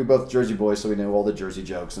 We both Jersey boys, so we know all the Jersey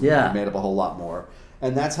jokes, and we made up a whole lot more.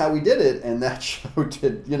 And that's how we did it. And that show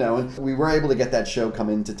did, and we were able to get that show come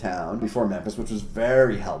into town before Memphis, which was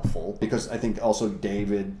very helpful because I think also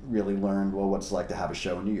David really learned, what it's like to have a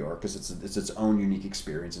show in New York because it's its own unique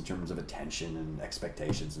experience in terms of attention and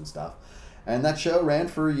expectations and stuff. And that show ran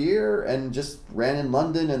for a year and just ran in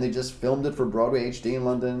London, and they just filmed it for Broadway HD in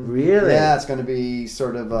London. Really? Yeah, it's going to be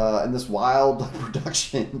sort of in this wild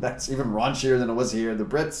production that's even raunchier than it was here. The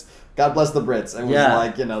Brits, God bless the Brits. It was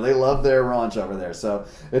like, they love their raunch over there. So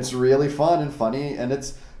it's really fun and funny, and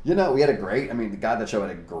it's, we had the guy that show had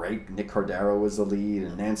a great, Nick Cordero was the lead,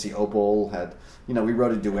 and Nancy Opal had, we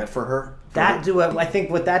wrote a duet for her. That duet, I think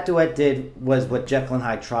what that duet did was what Jekyll and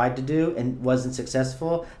Hyde tried to do and wasn't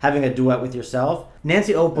successful, having a duet with yourself.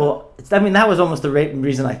 Nancy Opal, that was almost the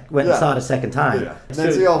reason I went and saw it a second time. Yeah. So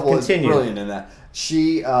Nancy Opal is brilliant in that.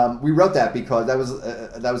 She, we wrote that because that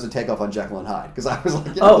was a takeoff on Jekyll and Hyde, because I was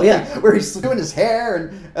like, where he's doing his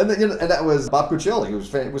hair, and that was Bob Cuccioli,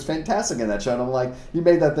 who was fantastic in that show, and I'm like, he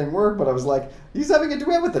made that thing work, but I was like, he's having a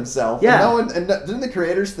duet with himself, and didn't the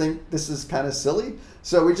creators think this is kind of silly?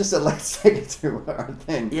 So we just said, let's take it to our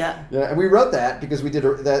thing. Yeah. And we wrote that because we did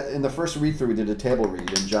that in the first read-through. We did a table read,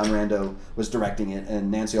 and John Rando was directing it, and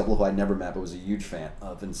Nancy Opal, who I'd never met but was a huge fan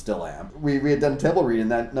of and still am. We had done a table read, and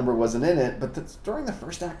that number wasn't in it. But during the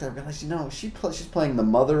first act, I realized, she's playing the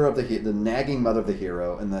mother of the nagging mother of the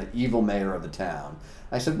hero and the evil mayor of the town.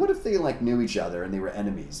 I said, what if they knew each other and they were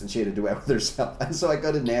enemies, and she had a duet with herself? And so I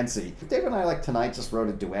go to Nancy. Dave and I tonight just wrote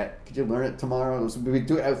a duet. Could you learn it tomorrow? We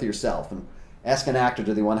do it with yourself and. Ask an actor,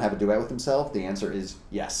 do they want to have a duet with himself? The answer is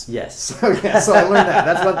yes. Yes. So I learned that.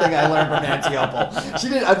 That's one thing I learned from Nancy Opal. She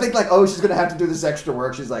did. I think she's going to have to do this extra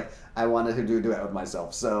work. She's like, I wanted to do a duet with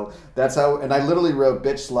myself. So that's how. And I literally wrote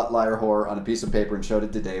 "bitch, slut, liar, whore" on a piece of paper and showed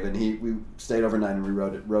it to Dave. And we stayed overnight and we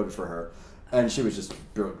wrote it for her. And she was just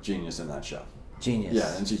genius in that show. Genius.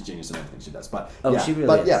 Yeah, and she's genius in everything she does. But she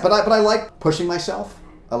really is. Yeah, but I like pushing myself.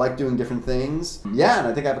 I like doing different things. Yeah, and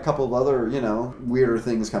I think I have a couple of other, weirder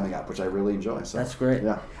things coming up, which I really enjoy. So that's great.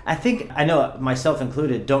 Yeah. I know, myself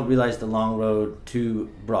included, don't realize the long road to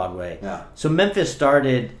Broadway. Yeah. So Memphis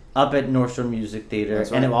started up at North Shore Music Theater,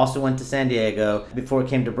 right. And it also went to San Diego before it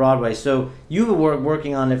came to Broadway. So you were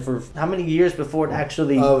working on it for how many years before it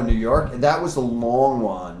actually... Oh, New York? That was a long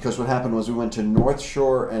one, because what happened was we went to North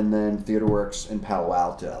Shore and then Theater Works in Palo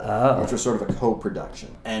Alto, which was sort of a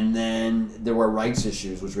co-production. And then there were rights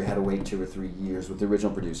issues, which we had to wait 2 or 3 years with the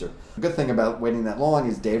original producer. The good thing about waiting that long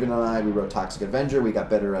is David and I, we wrote Toxic Avenger, we got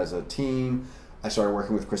better as a team. I started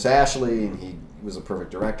working with Chris Ashley, and he was a perfect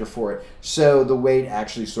director for it. So the wait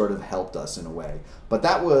actually sort of helped us in a way. But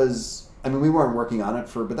that was, we weren't working on it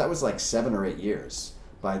but that was 7 or 8 years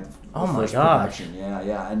by the first production.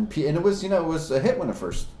 Yeah. And it was, it was a hit when it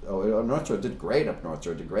first, North Shore did great up North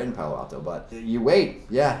Shore, did great in Palo Alto. But you wait.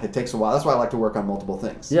 Yeah, it takes a while. That's why I like to work on multiple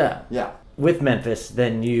things. Yeah. Yeah. With Memphis,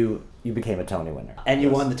 then you became a Tony winner. And you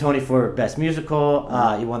won the Tony for Best Musical.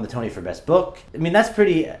 You won the Tony for Best Book. that's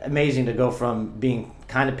pretty amazing to go from being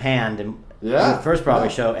kind of panned in your first Broadway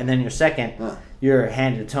show, and then your second, you're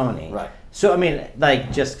handed a Tony. Right. So,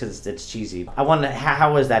 just because it's cheesy, I wonder,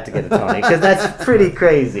 how was that to get a Tony? Because that's pretty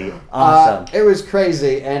crazy. Awesome. It was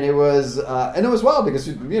crazy, and it was well, because,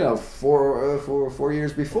 4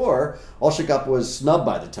 years before, All Shook Up was snubbed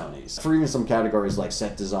by the Tonys. For even some categories like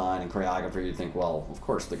set design and choreography, you'd think, well, of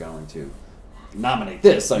course they're going to nominate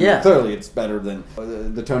this. Clearly it's better than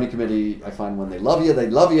the Tony Committee. I find when they love you,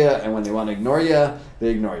 and when they want to ignore you,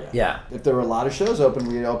 they ignore you. Yeah. If there were a lot of shows open,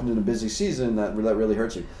 we opened in a busy season, that really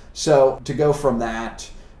hurts you. So to go from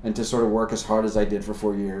that and to sort of work as hard as I did for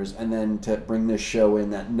 4 years, and then to bring this show in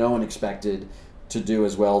that no one expected to do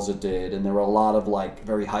as well as it did, and there were a lot of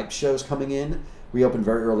very hyped shows coming in. We opened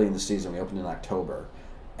very early in the season. We opened in October.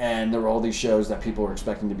 And there were all these shows that people were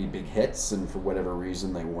expecting to be big hits, and for whatever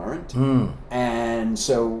reason they weren't. And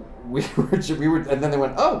so we were, and then they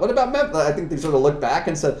went, oh, what about Memphis? I think they sort of looked back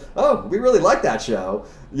and said, oh, we really like that show,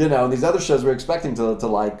 and these other shows we're expecting to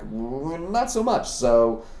like, not so much.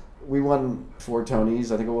 So we won 4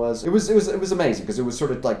 Tonys, I think it was. It was amazing, because it was sort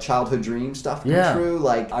of like childhood dream stuff come true.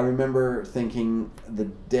 I remember thinking the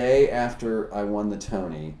day after I won the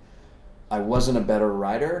Tony, I wasn't a better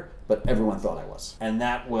writer, but everyone thought I was. And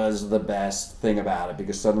that was the best thing about it,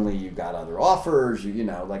 because suddenly you got other offers,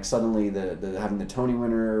 suddenly the having the Tony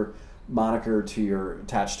winner moniker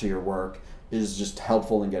attached to your work is just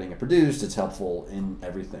helpful in getting it produced. It's helpful in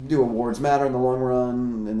everything. Do awards matter in the long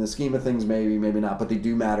run? In the scheme of things, maybe not, but they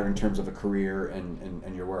do matter in terms of a career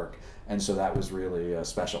and your work. And so that was really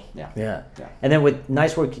special. Yeah. And then with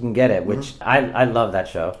Nice Work You Can Get It, which I love that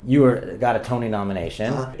show. You got a Tony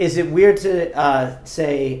nomination. Is it weird to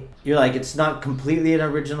say, you're like, it's not completely an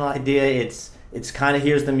original idea, it's kind of,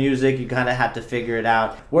 here's the music, you kind of have to figure it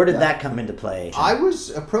out. Where did that come into play? I was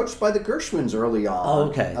approached by the Gershwins early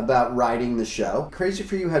on about writing the show. Crazy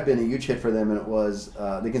for You had been a huge hit for them, and it was,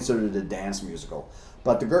 they considered it a dance musical.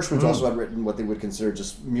 But the Gershwins also had written what they would consider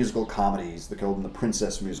just musical comedies. They called them the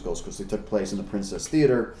princess musicals because they took place in the Princess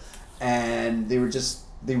Theater. And they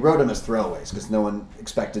wrote them as throwaways because no one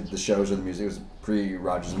expected the shows or the music. It was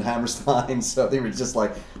pre-Rodgers and Hammerstein, so they were just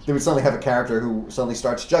like, they would suddenly have a character who suddenly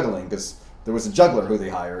starts juggling because there was a juggler who they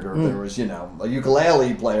hired, or there was, a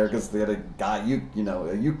ukulele player because they had a guy,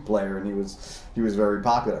 a uke player, and he was very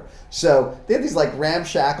popular. So they had these like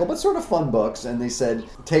ramshackle but sort of fun books, and they said,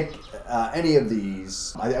 take any of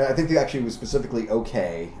these. I think they actually was specifically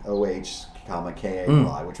OK, O-H,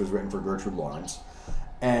 K-A-Y, which was written for Gertrude Lawrence,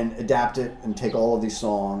 and adapt it and take all of these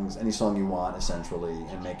songs, any song you want essentially,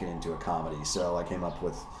 and make it into a comedy. So I came up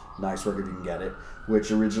with Nice Work If You Can Get It,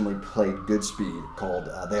 which originally played Goodspeed, called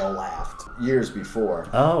They All Laughed, years before.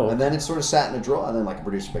 Oh. And then it sort of sat in a drawer, and then like a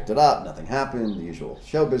producer picked it up, nothing happened, the usual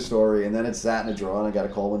showbiz story, and then it sat in a drawer, and I got a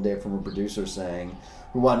call one day from a producer saying,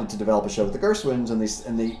 who wanted to develop a show with the Gershwins,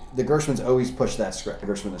 and the Gershwins always pushed that script, the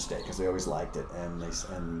Gershwin Estate, because they always liked it, and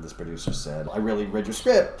this producer said, I really read your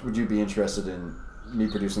script, would you be interested in me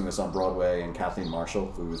producing this on Broadway? And Kathleen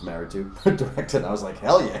Marshall, who was married to, directed. I was like,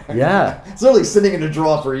 hell yeah. Yeah. It's literally sitting in a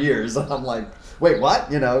drawer for years. And I'm like, wait, what?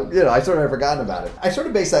 I sort of had forgotten about it. I sort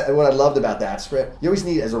of based that, what I loved about that script, you always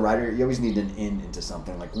need, as a writer, you always need an in into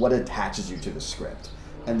something, like what attaches you to the script.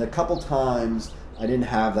 And the couple times I didn't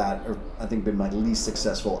have that, or I think been my least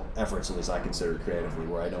successful efforts, at least I consider creatively,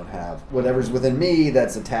 where I don't have whatever's within me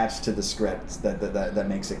that's attached to the script that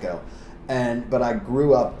makes it go. But I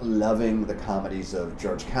grew up loving the comedies of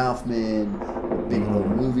George Kaufman, big old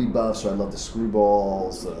movie buff, so I love the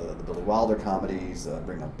Screwballs, the Billy Wilder comedies,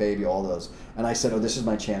 Bring Up Baby, all those. And I said, this is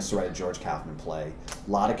my chance to write a George Kaufman play.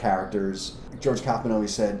 A lot of characters. George Kaufman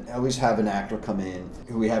always said, always have an actor come in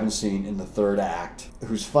who we haven't seen in the third act,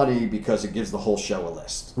 who's funny because it gives the whole show a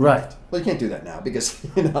list. Right. Well, you can't do that now because,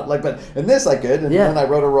 but in this I could. And then I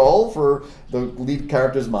wrote a role for the lead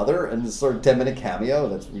character's mother, and this sort of 10-minute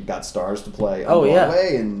cameo. We got stars to play on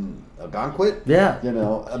Broadway and Algonquin. Yeah.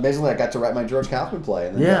 Amazingly, I got to write my George Kaufman play,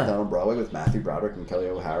 and then got done on Broadway with Matthew Broderick and Kelly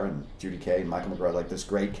O'Hara and Judy Kay and Michael McGraw, like this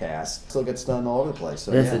great cast. Still gets done all over the place.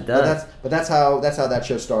 So, yes, it does. But that's how that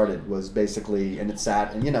show started, was basically, and it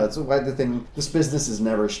sat, and it's the thing. This business is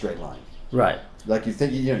never a straight line. Right. Like you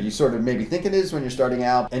think, you sort of maybe think it is when you're starting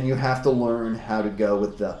out, and you have to learn how to go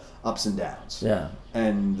with the ups and downs. Yeah.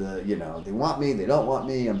 And they want me, they don't want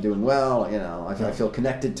me. I'm doing well. I feel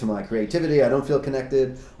connected to my creativity. I don't feel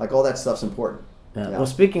connected. Like all that stuff's important. Yeah. Well,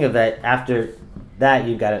 speaking of that, after that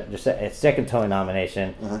you got a second Tony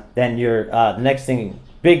nomination. Then the next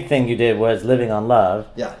big thing you did was Living on Love.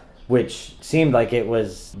 Yeah. Which seemed like it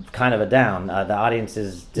was kind of a down. The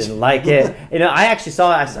audiences didn't like it. I actually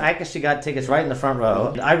saw it. I actually got tickets right in the front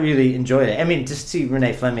row. I really enjoyed it. I mean, just to see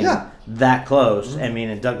Renee Fleming that close,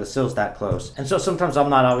 and Douglas Sills that close. And so sometimes I'm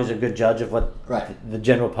not always a good judge of what the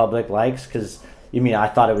general public likes, because I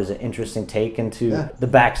thought it was an interesting take into the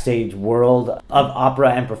backstage world of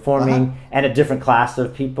opera and performing and a different class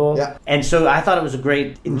of people. Yeah. And so I thought it was a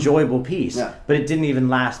great, enjoyable piece, but it didn't even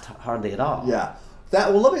last hardly at all. Yeah.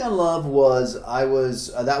 Living on Love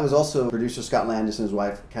that was also producer Scott Landis and his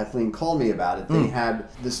wife Kathleen called me about it. They had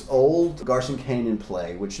this old Garson Kanin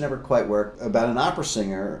play, which never quite worked, about an opera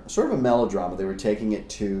singer, sort of a melodrama. They were taking it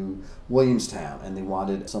to Williamstown, and they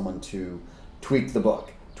wanted someone to tweak the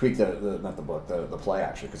book. The play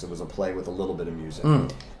actually, because it was a play with a little bit of music.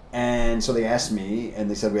 And so they asked me, and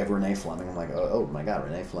they said, we have Renee Fleming. I'm like, oh my God,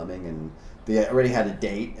 Renee Fleming. And they already had a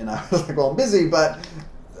date, and I was like, well, I'm busy, but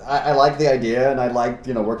I like the idea, and I like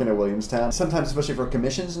working at Williamstown. Sometimes, especially for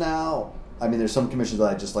commissions now, there's some commissions that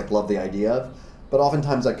I just love the idea of, but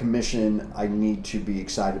oftentimes I commission, I need to be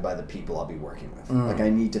excited by the people I'll be working with. Like I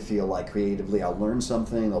need to feel like creatively I'll learn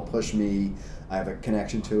something, they'll push me, I have a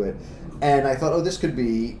connection to it. And I thought, this could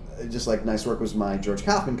be, just like Nice Work was my George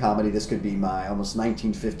Kaufman comedy, this could be my almost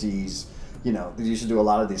 1950s. They used to do a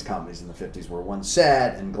lot of these comedies in the 50s where one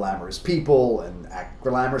set and glamorous people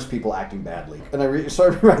acting badly. And I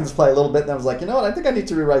started rewriting this play a little bit, and I was like, I think I need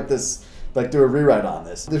to rewrite this, do a rewrite on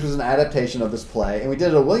this. This was an adaptation of this play, and we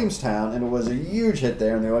did it at Williamstown, and it was a huge hit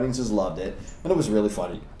there, and the audiences loved it, and it was really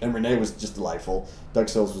funny. And Renee was just delightful. Doug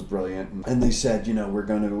Sills was brilliant. And they said, we're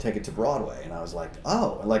going to take it to Broadway. And I was like,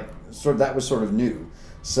 that was sort of new.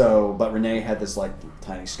 So, but Renee had this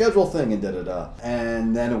tiny schedule thing and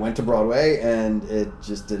and then it went to Broadway, and it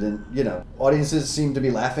just didn't, audiences seemed to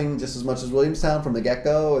be laughing just as much as Williamstown from the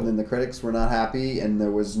get-go, and then the critics were not happy, and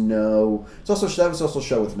there was that was also a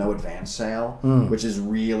show with no advance sale, which is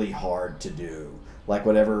really hard to do.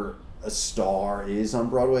 Whatever a star is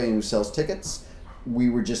on Broadway and who sells tickets,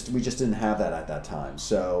 we just didn't have that at that time.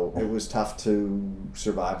 So it was tough to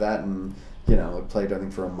survive that, and It played, I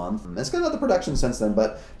think, for a month. It's got other productions since then,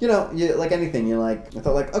 but, like anything, I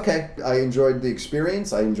thought, like, okay, I enjoyed the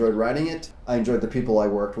experience, I enjoyed writing it, I enjoyed the people I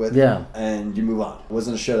worked with, and you move on. It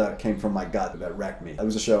wasn't a show that came from my gut that wrecked me. It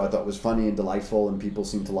was a show I thought was funny and delightful and people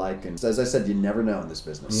seemed to like, and as I said, you never know in this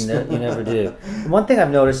business. You never do. One thing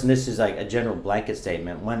I've noticed, and this is like a general blanket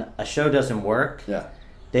statement, when a show doesn't work,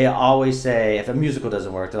 they always say, if a musical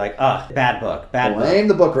doesn't work, they're like, bad book. Blame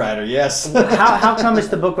the book writer, yes. how come it's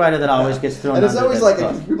the book writer that always gets thrown and it's under always that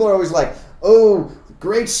like, book? people are always like, oh,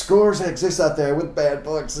 great scores that exist out there with bad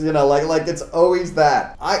books, like it's always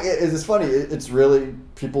that. It's funny, it's really,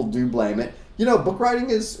 people do blame it. Book writing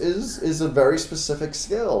is a very specific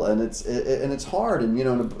skill, and it's hard, and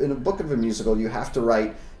in a book of a musical, you have to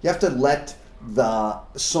let the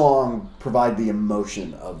song provide the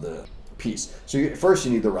emotion of the piece. So first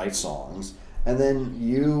you need the right songs, and then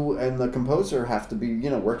you and the composer have to be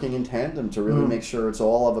working in tandem to really make sure it's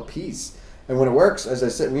all of a piece. And when it works, as I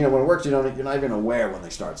said, when it works, you're not even aware when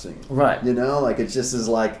they start singing. Right. Like it just is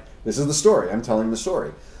like, this is the story. I'm telling the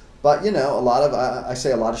story. But a lot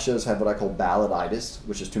of shows have what I call balladitis,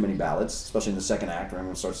 which is too many ballads, especially in the second act, where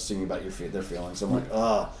everyone starts singing about their feelings. I'm like,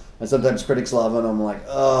 oh. And sometimes critics love it. I'm like,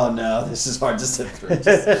 oh no, this is hard to sit through.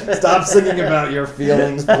 Just stop singing about your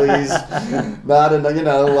feelings, please. Not in,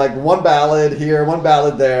 like one ballad here, one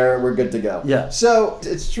ballad there. We're good to go. Yeah. So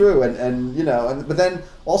it's true, but then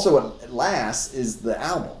also what lasts is the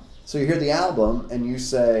album. So you hear the album and you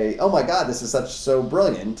say, oh my God, this is so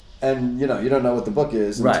brilliant. And, you don't know what the book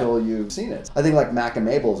is until you've seen it. I think like Mac and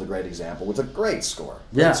Mabel is a great example. It's a great score.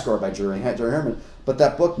 Great score by Jerry Herman. But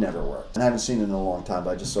that book never worked. And I haven't seen it in a long time,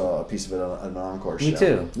 but I just saw a piece of it on an Encore show. Me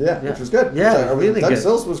too. Yeah, which was good. Yeah, really Doug good.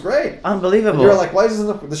 Sills was great. Unbelievable. And you're like, why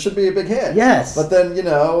isn't this should be a big hit? Yes. But then,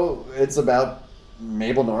 it's about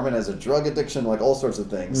Mabel Normand has a drug addiction, like all sorts of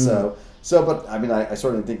things. But I mean, I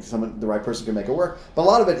certainly think the right person can make it work. But a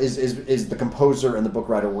lot of it is the composer and the book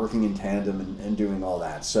writer working in tandem and doing all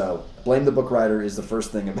that. So blame the book writer is the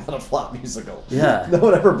first thing about a flop musical. Yeah. No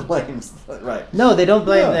one ever blames. Right. No, they don't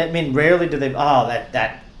blame. I mean, rarely do they.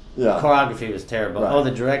 That Yeah. choreography was terrible. Right. Oh,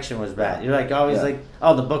 the direction was bad. You're like always like,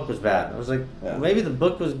 oh, the book was bad. I was like, maybe the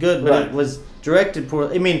book was good, but it was directed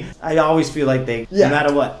poorly. I mean, I always feel like they, no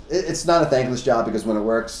matter what. It's not a thankless job because when it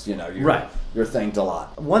works, you're thanked a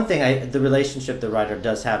lot. One thing, the relationship the writer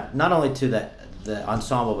does have, not only to the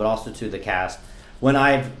ensemble, but also to the cast. When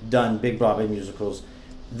I've done big Broadway musicals,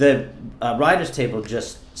 the writer's table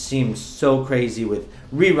just seems so crazy with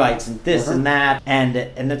rewrites and this and that, and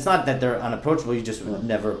it's not that they're unapproachable, you just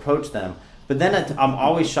never approach them. But then I'm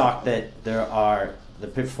always shocked that there are the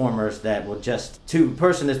performers that will just, to a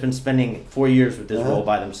person that's been spending 4 years with this role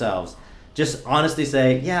by themselves, just honestly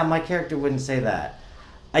say, yeah, my character wouldn't say that.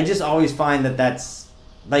 I just always find that that's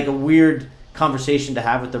like a weird conversation to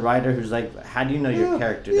have with the writer who's like, how do you know your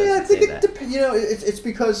character doesn't say that? It's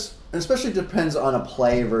because, and especially depends on a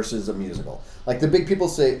play versus a musical. Like the big people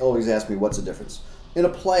always ask me, what's the difference? In a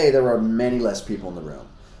play, there are many less people in the room.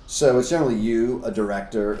 So it's generally you, a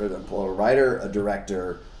director, a writer, a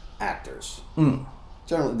director, actors.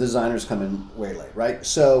 Generally, designers come in way late, right?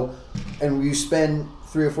 So, and you spend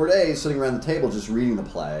 3 or 4 days sitting around the table just reading the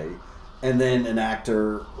play, and then an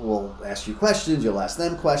actor will ask you questions, you'll ask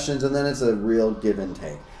them questions, and then it's a real give and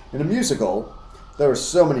take. In a musical, there are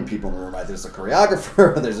so many people in the room, right? There's a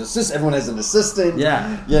choreographer, everyone has an assistant.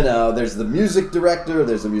 Yeah. There's the music director,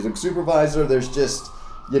 there's the music supervisor, there's just,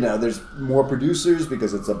 there's more producers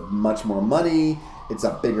because it's a much more money, it's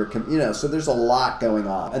a bigger, so there's a lot going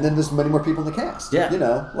on. And then there's many more people in the cast.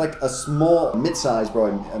 Yeah. Like a small, mid-sized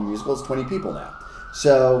Broadway musical is 20 people now.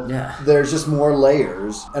 So there's just more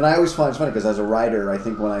layers. And I always find it's funny because as a writer, I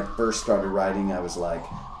think when I first started writing, I was like,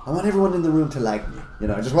 I want everyone in the room to like me.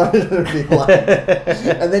 I just wanted it to be liked.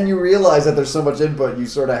 And then you realize that there's so much input, you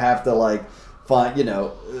sort of have to like find,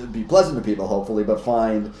 be pleasant to people hopefully, but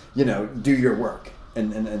find, do your work.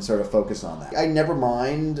 And sort of focus on that. I never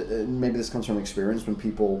mind, maybe this comes from experience, when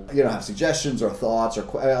people, have suggestions or thoughts,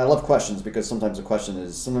 or I love questions because sometimes the question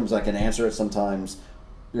is, sometimes I can answer it, sometimes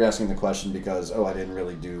you're asking the question because, I didn't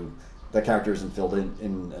really do, that character isn't filled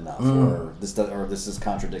in enough, or this is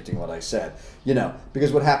contradicting what I said.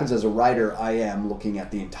 Because what happens as a writer, I am looking at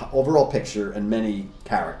the overall picture and many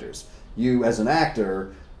characters. You, as an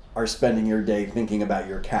actor, are spending your day thinking about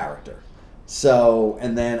your character. So,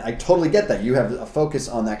 and then I totally get that. You have a focus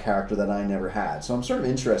on that character that I never had. So I'm sort of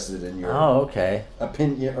interested in your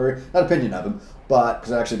opinion, or not opinion of him, but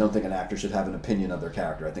because I actually don't think an actor should have an opinion of their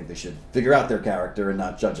character. I think they should figure out their character and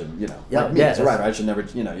not judge him, like me as a writer. I should never,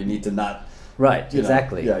 you need to not... Right,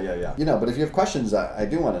 exactly. Yeah. But if you have questions, I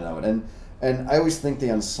do want to know it. And I always think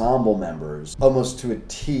the ensemble members, almost to a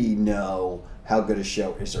T, know how good a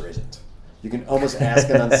show is or isn't. You can almost ask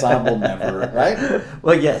an ensemble member, right?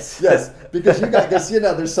 Well, yes. Yes, because you guys, because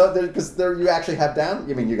you actually have down.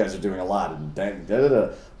 I mean, you guys are doing a lot,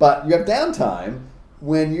 but you have downtime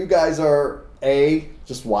when you guys are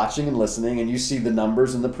just watching and listening, and you see the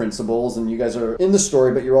numbers and the principals, and you guys are in the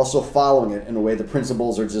story, but you're also following it in a way. The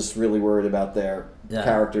principals are just really worried about their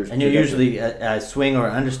characters, and you're usually a swing or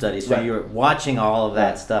an understudy, so you're watching all of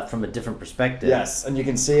that stuff from a different perspective. Yes, and you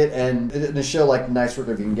can see it. And in a show like Nice Work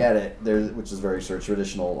If You Can Get It, which is very sort of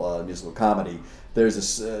traditional musical comedy,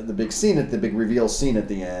 there's the big reveal scene at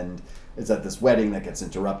the end. It's at this wedding that gets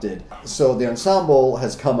interrupted. So the ensemble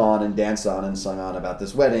has come on and danced on and sung on about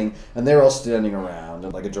this wedding, and they're all standing around.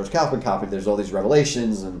 And like a George Kaufman copy, there's all these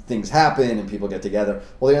revelations and things happen and people get together.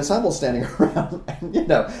 Well, the ensemble's standing around, and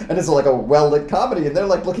and it's like a well-lit comedy, and they're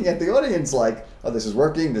like looking at the audience like, oh, this is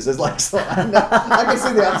working. This is like, so I can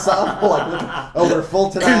see the ensemble like, oh, we're full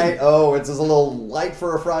tonight. Oh, it's just a little light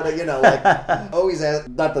for a Friday. Always ask,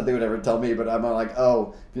 not that they would ever tell me, but I'm like,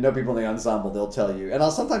 oh, if you know people in the ensemble, they'll tell you. And I'll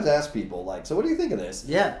sometimes ask people like, so what do you think of this?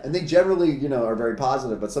 Yeah. And they generally, are very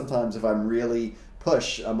positive. But sometimes if I'm really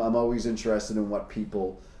I'm always interested in what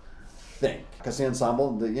people think. Because the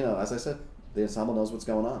ensemble, as I said, the ensemble knows what's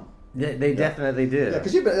going on. Yeah, they definitely do. Yeah,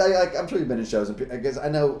 because I'm sure you've been in shows, and I guess I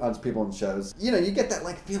know people in shows. You get that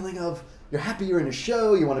like feeling of you're happy you're in a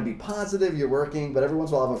show, you want to be positive, you're working, but every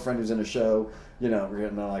once in a while I have a friend who's in a show, and they're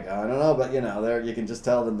like, I don't know, but you can just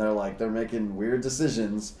tell them they're making weird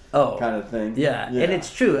decisions, kind of thing. Yeah, and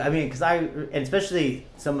it's true. I mean, because and especially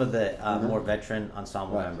some of the more veteran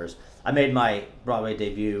ensemble members. I made my Broadway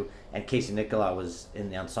debut, and Casey Nicola was in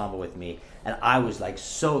the ensemble with me, and I was like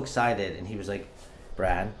so excited, and he was like,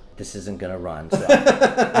 Brad, this isn't gonna run, so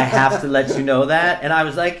I have to let you know that. And I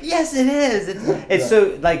was like, yes, it is. It's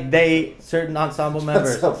so like certain ensemble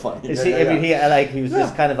members. That's so funny. He was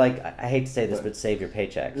just kind of like, I hate to say this, but save your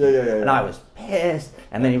paycheck. Yeah. And I was pissed.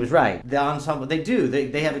 And then he was right. The ensemble, they do.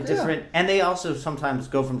 They have a different, and they also sometimes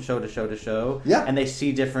go from show to show to show. Yeah. And they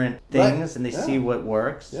see different things, and they see what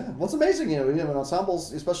works. Yeah. Well, it's amazing. In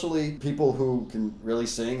ensembles, especially people who can really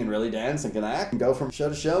sing and really dance and can act, can go from show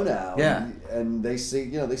to show now. Yeah. And they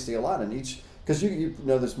see a lot, and each, because you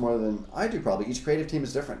know this more than I do probably, each creative team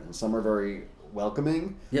is different, and some are very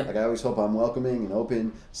welcoming. Yep. Like I always hope I'm welcoming and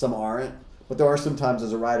open. Some aren't, but there are some times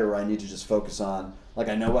as a writer where I need to just focus on, like,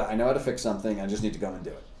 I know how to fix something, I just need to go and do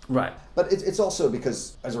it. Right. But it's also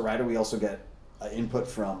because as a writer we also get input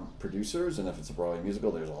from producers, and if it's a Broadway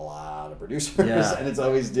musical, there's a lot of producers, and it's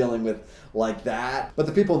always dealing with like that. But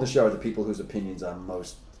the people in the show are the people whose opinions I'm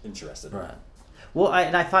most interested in. Right. Well,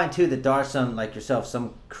 I find too that there are some, like yourself,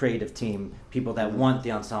 some creative team, people that want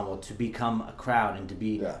the ensemble to become a crowd and to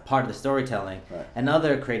be part of the storytelling, and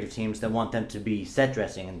other creative teams that want them to be set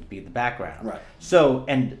dressing and to be the background. Right. So,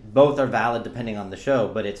 and both are valid depending on the show,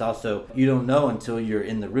 but it's also, you don't know until you're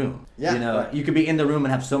in the room. Yeah. You could be in the room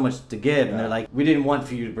and have so much to give, and they're like, we didn't want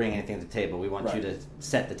for you to bring anything to the table. We want you to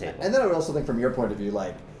set the table. And then I would also think from your point of view,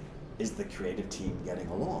 like, is the creative team getting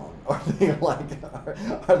along? Are they like,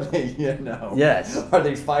 are they, Yes. Are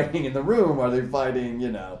they fighting in the room? Are they fighting,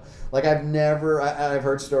 Like I've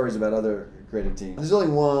heard stories about other creative teams. There's only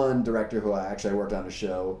one director who I worked on a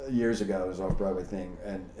show years ago. It was an off-Broadway thing,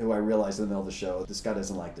 and who I realized in the middle of the show, this guy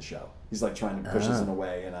doesn't like the show. He's like trying to push us in a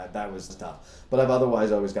way, and that was tough. But I've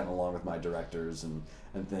otherwise always gotten along with my directors and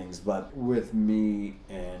things. But with me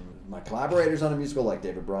and my collaborators on a musical, like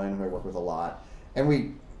David Bryan, who I work with a lot, and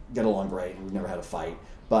we get along great, and we've never had a fight,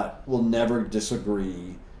 but we'll never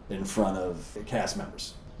disagree in front of cast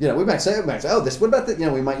members. We might say, oh, this, what about this?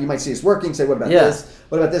 You might see us working, say, what about this?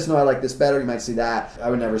 What about this? No, I like this better. You might see that. I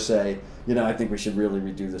would never say, I think we should really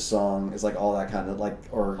redo this song. It's like all that kind of like,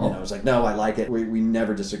 or, it's like, no, I like it. We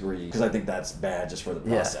never disagree, because I think that's bad just for the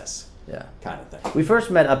process. Yeah. Kind of thing. We first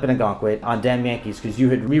met up in Algonquin on Damn Yankees because you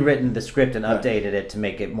had rewritten the script and updated it to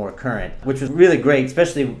make it more current, which was really great,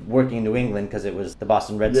 especially working in New England because it was the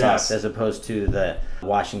Boston Red Sox as opposed to the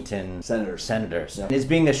Washington Senators. Yeah. Is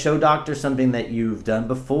being a show doctor something that you've done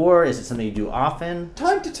before? Is it something you do often?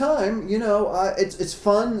 Time to time, it's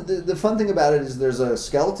fun. The fun thing about it is there's a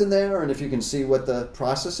skeleton there, and if you can see what the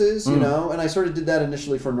process is, and I sort of did that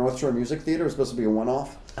initially for North Shore Music Theater. It was supposed to be a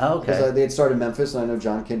one-off. Oh, okay. Because they had started in Memphis, and I know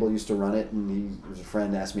John Kimball used to run it, and he was a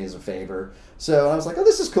friend, asked me as a favor. So I was like, oh,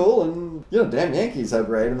 this is cool, and, Damn Yankees, how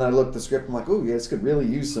great. And then I looked at the script, and I'm like, ooh, yeah, this could really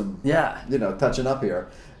use some, touching up here,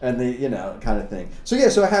 and the, kind of thing. So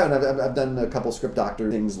I have, and I've done a couple script doctor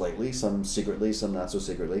things lately, some secretly, some not so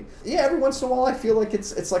secretly. Yeah, every once in a while I feel like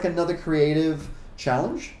it's like another creative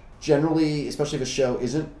challenge. Generally, especially if a show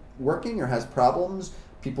isn't working or has problems,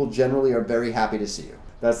 people generally are very happy to see you.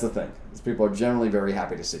 That's the thing. People are generally very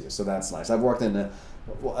happy to see you, so that's nice. I've walked in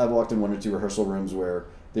one or two rehearsal rooms where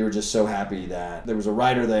they were just so happy that there was a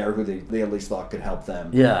writer there who they at least thought could help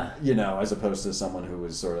them. Yeah. As opposed to someone who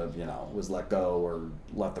was sort of, was let go or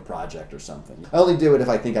left the project or something. I only do it if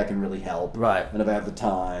I think I can really help. Right. And if I have the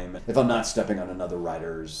time, if I'm not stepping on another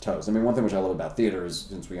writer's toes. I mean, one thing which I love about theater is,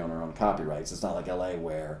 since we own our own copyrights, it's not like LA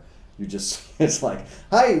where it's like,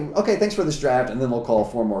 hi, okay, thanks for this draft, and then they'll call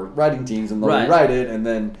 4 more writing teams and they'll rewrite it, and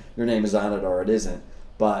then your name is on it or it isn't.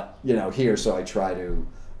 But, here, so I try to...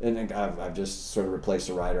 And I've just sort of replaced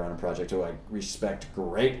a writer on a project who I respect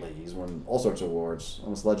greatly. He's won all sorts of awards,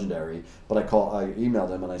 almost legendary. But I emailed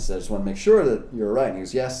him and I said, I just want to make sure that you're right. And he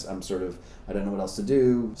goes, yes, I don't know what else to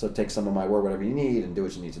do. So take some of my word, whatever you need, and do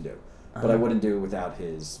what you need to do. But I wouldn't do it without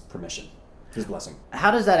his permission, his blessing. How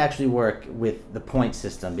does that actually work with the point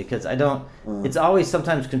system? Because it's always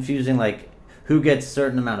sometimes confusing, like who gets a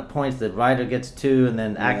certain amount of points. The writer gets 2 and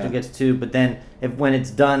then the actor gets 2. But then when it's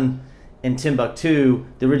done in Timbuktu,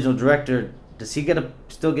 the original director, does he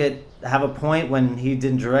have a point when he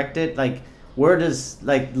didn't direct it? Like, where does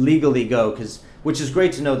legally go? Which is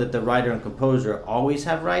great to know that the writer and composer always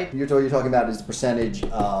have right. You're talking about is the percentage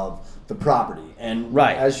of the property, and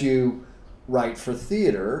as you write for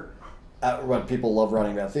theater, what people love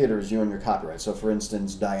writing about theater is you own your copyright. So, for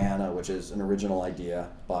instance, Diana, which is an original idea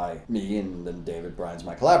by me, and then David Bryan's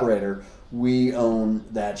my collaborator, we own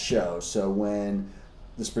that show. So when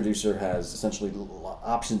this producer has essentially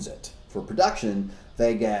options it for production,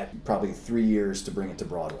 they get probably 3 years to bring it to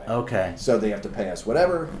Broadway. Okay. So they have to pay us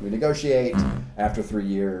whatever, we negotiate. After 3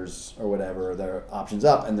 years or whatever, their option's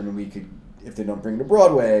up, and then we could, if they don't bring it to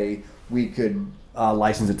Broadway, we could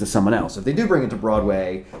license it to someone else. If they do bring it to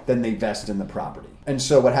Broadway, then they vest in the property. And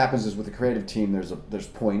so what happens is with the creative team, there's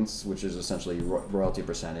points, which is essentially royalty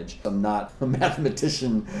percentage. I'm not a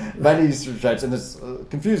mathematician by any stretch, and it's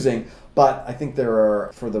confusing, but I think there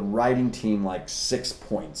are, for the writing team, 6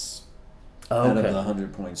 points out of the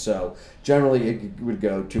 100 points. So generally it would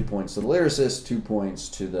go 2 points to the lyricist, 2 points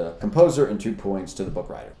to the composer, and 2 points to the book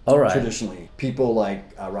writer. All right. Traditionally, people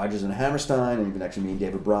like Rodgers and Hammerstein, and even actually me and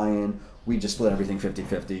David Bryan, we just split everything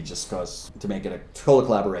 50-50 just because to make it a total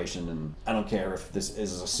collaboration, and I don't care if this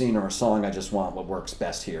is a scene or a song, I just want what works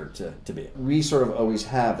best here to be. We sort of always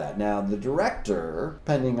have that. Now, the director,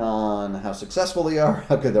 depending on how successful they are,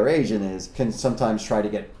 how good their agent is, can sometimes try to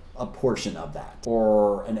get a portion of that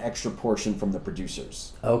or an extra portion from the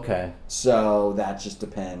producers. Okay. So that just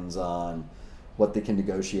depends on what they can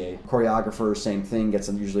negotiate. Choreographer, same thing,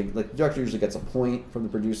 the director usually gets a point from the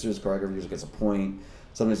producers, choreographer usually gets a point.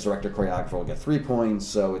 Sometimes director, choreographer will get 3 points,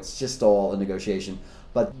 so it's just all a negotiation.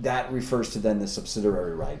 But that refers to then the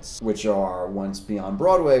subsidiary rights, which are once beyond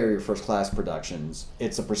Broadway or your first class productions,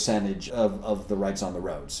 it's a percentage of the rights on the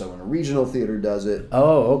road. So when a regional theater does it,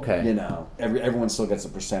 everyone still gets a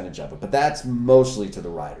percentage of it. But that's mostly to the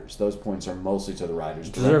writers. Those points are mostly to the writers.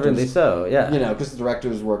 Deservedly so, yeah. Because the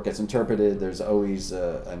director's work gets interpreted. There's always,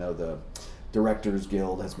 I know the Directors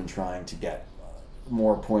Guild has been trying to get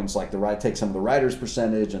more points, take some of the writers'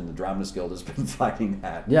 percentage, and the Dramatists Guild has been fighting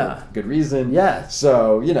that for good reason. Yeah.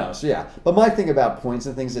 So yeah. But my thing about points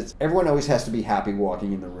and things, it's everyone always has to be happy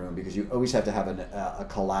walking in the room because you always have to have a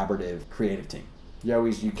collaborative creative team.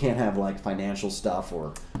 You can't have financial stuff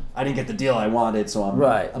or I didn't get the deal I wanted, so I'm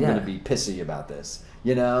going to be pissy about this.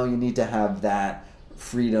 You need to have that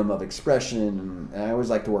freedom of expression, and I always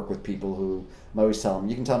like to work with people who I always tell them,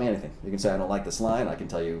 you can tell me anything. You can say, I don't like this line. I can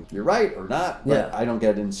tell you you're right or not, but I don't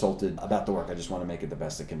get insulted about the work. I just want to make it the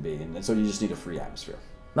best it can be, and so you just need a free atmosphere.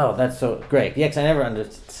 No, that's so great. Yeah, because I never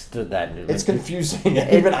understood that. It's confusing.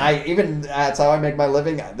 Even that's how I make my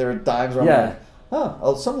living. There are times where I'm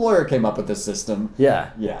like, some lawyer came up with this system. Yeah.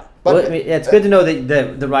 But it's good to know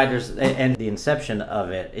that the writers and the inception of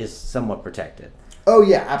it is somewhat protected. Oh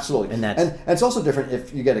yeah, absolutely. And it's also different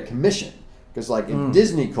if you get a commission. Because if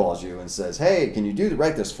Disney calls you and says, hey, can you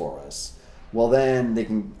write this for us? Well, then they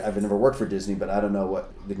can, I've never worked for Disney, but I don't know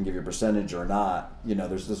what, they can give you a percentage or not.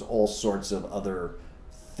 There's all sorts of other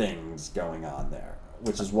things going on there.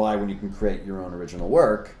 Which is why when you can create your own original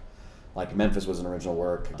work, like Memphis was an original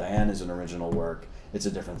work, Diana's an original work, it's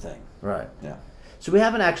a different thing. Right. Yeah. So we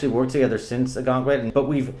haven't actually worked together since Algonquin, but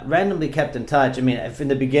we've randomly kept in touch. I mean, if in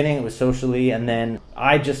the beginning it was socially, and then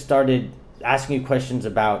I just started asking you questions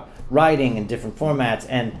about writing in different formats,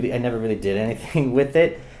 and I never really did anything with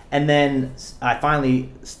it. And then I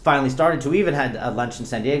finally started to. We even had a lunch in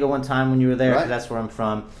San Diego one time when you were there, because that's where I'm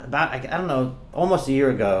from. About, I don't know, almost a year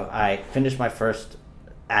ago, I finished my first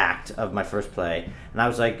act of my first play, and I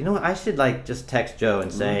was like, you know what, I should like just text Joe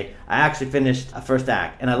and say I actually finished a first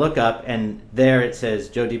act, and I look up and there it says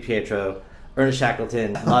Joe DiPietro, Ernest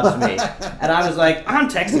Shackleton loves me, and I was like, I'm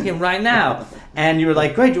texting him right now, and you were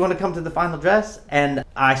like, great, do you want to come to the final dress? And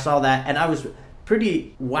I saw that, and I was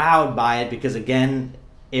pretty wowed by it because again,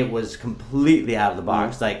 it was completely out of the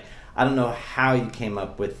box. Like, I don't know how you came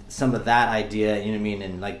up with some of that idea, you know what I mean,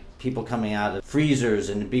 and like people coming out of freezers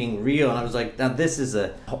and being real, and I was like, now this is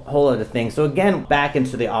a whole other thing. So again, back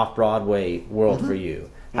into the off-Broadway world for you.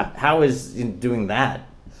 How is doing that?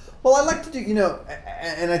 Well, I like to do,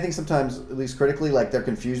 and I think sometimes, at least critically, like they're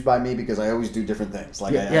confused by me because I always do different things.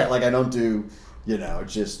 Like, I don't do,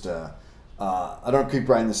 just, I don't keep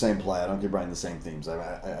writing the same play. I don't keep writing the same themes.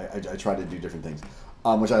 I try to do different things.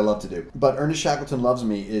 Which I love to do. But Ernest Shackleton Loves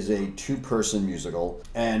Me is a 2-person musical.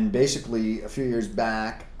 And basically, a few years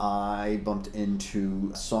back, I bumped into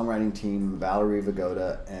a songwriting team, Valerie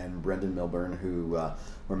Vagoda and Brendan Milburn, who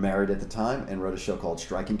were married at the time and wrote a show called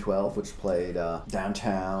Striking 12, which played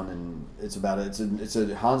downtown. And it's about it's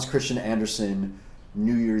a Hans Christian Andersen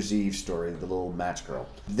New Year's Eve story, The Little Match Girl.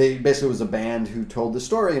 They basically was a band who told the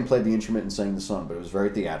story and played the instrument and sang the song, but it was very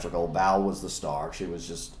theatrical. Val was the star. She was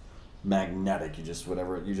just magnetic. You just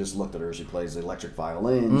looked at her. She plays the electric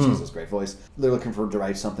violin. She has this great voice. They're looking to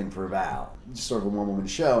write something for Val, just sort of a one-woman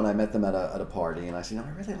show. And I met them at a party, and I said, I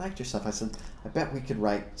really liked your stuff. I said, I bet we could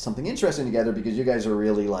write something interesting together because you guys are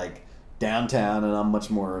really like downtown and I'm much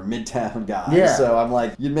more midtown guy. Yeah. So I'm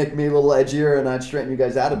like, you'd make me a little edgier and I'd straighten you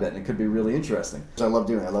guys out a bit, and it could be really interesting. So I love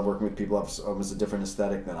doing it. I love working with people who have almost a different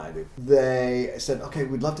aesthetic than I do. They said, okay,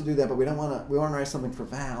 we'd love to do that, but we want to write something for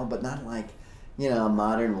Val, but not like, a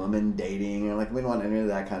modern woman dating, and like we don't want any of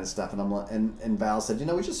that kind of stuff. And I'm like, and Val said,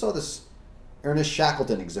 we just saw this Ernest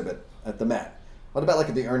Shackleton exhibit at the Met. What about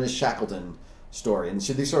like the Ernest Shackleton story? And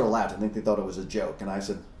they sort of laughed. I think they thought it was a joke. And I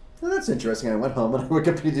said, well, that's interesting. I went home and I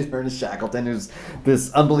Wikipedia'd Ernest Shackleton, who's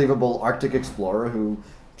this unbelievable Arctic explorer who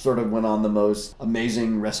sort of went on the most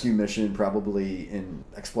amazing rescue mission probably in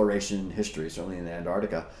exploration history, certainly in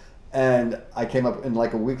Antarctica. And I came up, and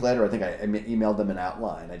like a week later, I think I emailed them an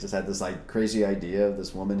outline. I just had this like crazy idea of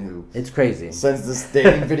this woman who It's crazy. sends this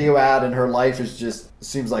dating video out, and her life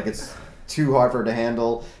seems like it's too hard for her to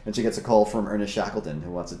handle. And she gets a call from Ernest Shackleton,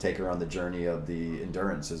 who wants to take her on the journey of the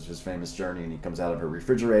Endurance, his famous journey. And he comes out of her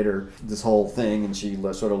refrigerator, this whole thing, and she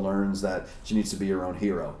sort of learns that she needs to be her own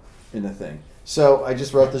hero in the thing. So I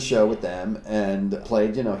just wrote the show with them and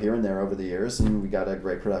played, here and there over the years, and we got a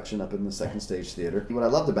great production up in the Second Stage Theater. What I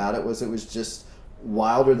loved about it was just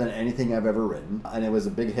wilder than anything I've ever written, and it was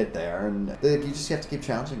a big hit there. And you just have to keep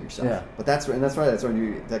challenging yourself. Yeah. But that's right. That's when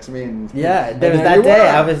you texted me. And Yeah, and there was there that you day. were.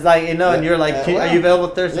 I was like, and you're like, wow. are you available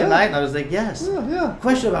Thursday Yeah. night? And I was like, yes. Yeah.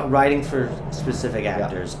 Question about writing for specific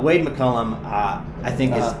actors. Wade McCullum, I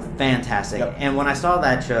think, is fantastic. Yep. And when I saw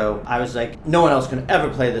that show, I was like, no one else can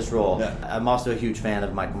ever play this role. Yeah. I'm also a huge fan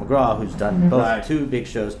of Michael McGraw, who's done both Right. 2 big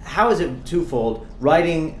shows. How is it twofold,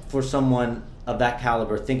 writing for someone of that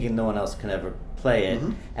caliber, thinking no one else can ever play it,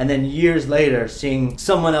 and then years later seeing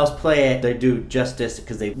someone else play it, they do justice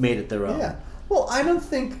because they made it their own? Yeah. Well, I don't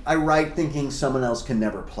think I write thinking someone else can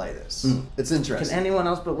never play this. It's Can interesting. anyone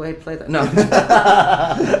else but Wade play that? No.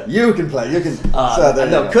 You can play. You can.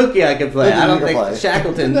 No, Cookie I could play. Cookie I don't you can think play.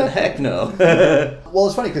 Shackleton, heck no. Well,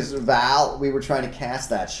 it's funny because Val, we were trying to cast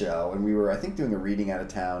that show, and we were, I think, doing a reading out of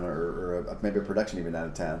town or maybe a production even out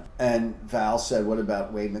of town. And Val said, "What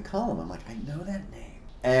about Wade McCullum?" I'm like, "I know that name."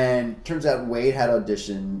 And turns out Wade had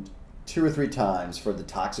auditioned 2 or 3 times for The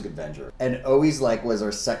Toxic Avenger, and always was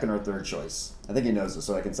our second or third choice. I think he knows this,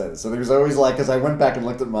 so I can say this. So there was always because I went back and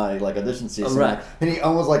looked at my audition season, right. and he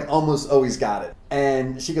almost always got it.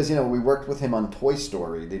 And she goes, we worked with him on Toy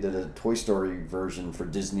Story. They did a Toy Story version for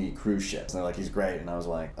Disney cruise ships, and they're like, he's great. And I was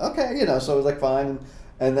like, okay, so I was fine.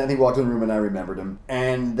 And then he walked in the room and I remembered him.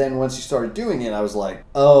 And then once he started doing it, I was like,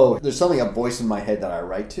 oh, there's a voice in my head that I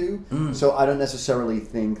write to. So I don't necessarily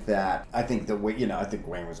think that, I think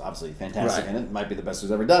Wayne was obviously fantastic in it. Might be the best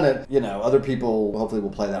who's ever done it. Other people hopefully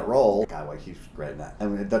will play that role. God, he's great in that.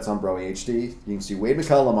 And that's on Broadway HD. You can see Wade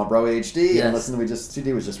McCullum on Broadway HD. Yes. And listen,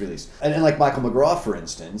 CD was just released. And like Michael McGraw, for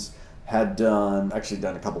instance, had done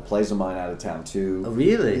a couple plays of mine out of town too. Oh,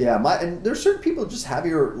 really? Yeah, and there's certain people who just have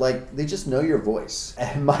they just know your voice.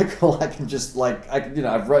 And Michael, I can just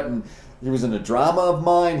I've written. He was in a drama of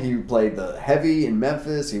mine. He played the heavy in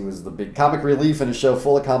Memphis. He was the big comic relief in a show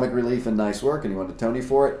full of comic relief and nice work, and he won a Tony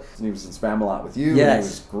for it. And he was in Spamalot with you. Yes. And he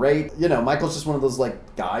was great. Michael's just one of those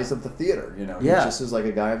guys of the theater. He just is like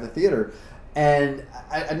a guy of the theater. And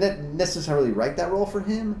I didn't necessarily write that role for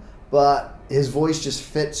him, but his voice just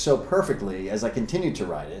fit so perfectly as I continued to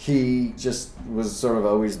write it. He just was sort of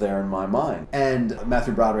always there in my mind. And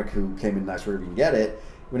Matthew Broderick, who came in Nice Wherever You Can Get It,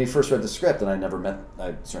 when he first read the script, and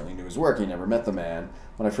I certainly knew his work, he never met the man.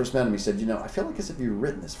 When I first met him, he said, I feel like as if you'd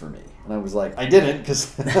written this for me. And I was like, I didn't,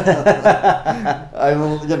 because, unless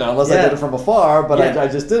I did it from afar, but I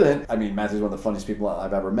just didn't. I mean, Matthew's one of the funniest people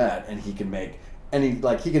I've ever met, and he can make,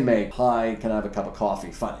 hi, can I have a cup of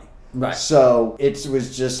coffee funny. Right. So it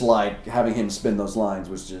was just like having him spin those lines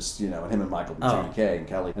was just, and him and Michael, Jamie Kay and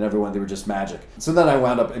Kelly and everyone, they were just magic. So then I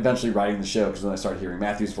wound up eventually writing the show because then I started hearing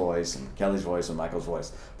Matthew's voice and Kelly's voice and Michael's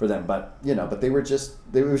voice for them. But, but it was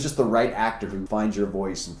just the right actor who finds your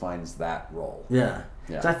voice and finds that role. Yeah.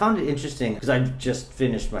 Yeah. So I found it interesting because I just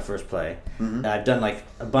finished my first play. Mm-hmm. I've done like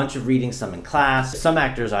a bunch of readings, some in class. Some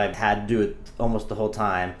actors I've had do it almost the whole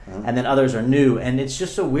time, and then others are new. And it's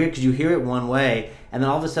just so weird because you hear it one way, and then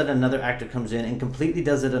all of a sudden another actor comes in and completely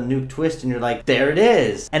does it a new twist, and you're like, there it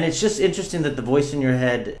is. And it's just interesting that the voice in your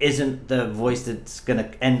head isn't the voice that's going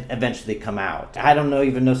to eventually come out. I don't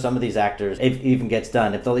even know some of these actors, if it even gets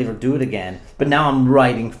done, if they'll ever do it again. But now I'm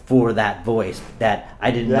writing for that voice that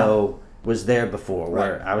I didn't know was there before,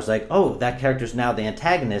 where I was like, oh, that character's now the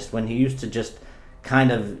antagonist when he used to just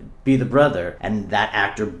kind of be the brother, and that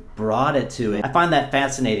actor brought it to it. I find that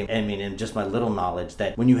fascinating. I mean, in just my little knowledge,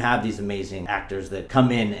 that when you have these amazing actors that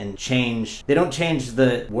come in and change, they don't change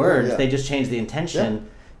the words, they just change the intention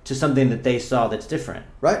to something that they saw that's different.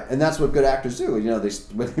 Right, and that's what good actors do. They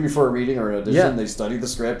before a reading or an audition, they study the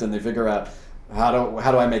script and they figure out how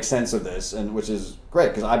do I make sense of this, and which is great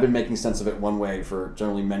because I've been making sense of it one way for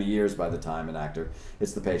generally many years by the time an actor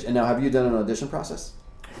hits the page. And now, have you done an audition process?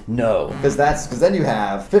 No, because then you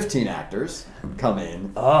have 15 actors come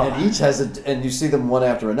in, and each has and you see them one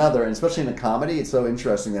after another. And especially in a comedy, it's so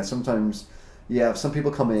interesting that sometimes you have some people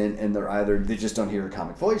come in and they just don't hear a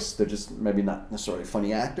comic voice. They're just maybe not necessarily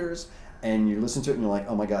funny actors. And you listen to it and you're like,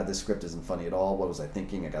 oh my God, this script isn't funny at all. What was I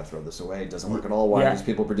thinking? I got to throw this away. It doesn't work at all. Why are these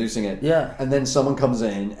people producing it? Yeah. And then someone comes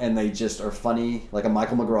in and they just are funny, like a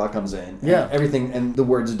Michael McGraw comes in. And everything, and the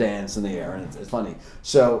words dance in the air, and it's funny.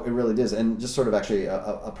 So it really is. And just sort of actually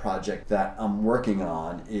a project that I'm working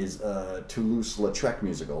on is a Toulouse-Lautrec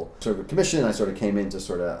musical. Sort of a commission. I sort of came in to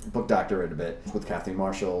sort of book doctor it a bit with Kathleen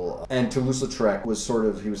Marshall. And Toulouse-Lautrec was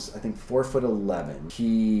he was, I think, 4'11".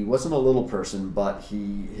 He wasn't a little person, but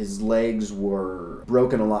his legs were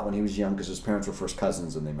broken a lot when he was young because his parents were first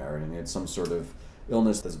cousins and they married, and he had some sort of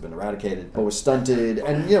illness that's been eradicated but was stunted.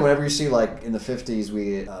 And whenever you see, like in the 50s,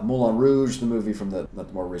 Moulin Rouge, the movie from not the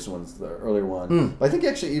more recent ones, the earlier one, but I think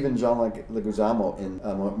actually even Jean Leguizamo in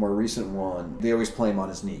a more recent one, they always play him on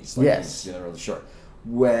his knees, like he's really short.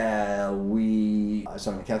 Well, I was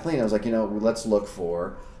talking to Kathleen, I was like, let's look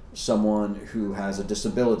for someone who has a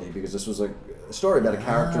disability, because this was a story about a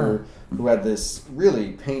character who had this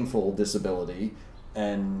really painful disability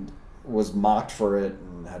and was mocked for it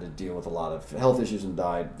and had to deal with a lot of health issues and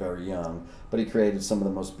died very young, but he created some of the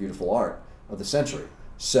most beautiful art of the century.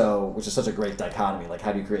 So, which is such a great dichotomy, like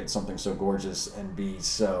how do you create something so gorgeous and be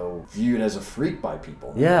so viewed as a freak by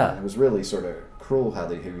people? Yeah. And it was really sort of cruel how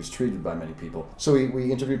he was treated by many people. So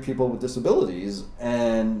we interviewed people with disabilities,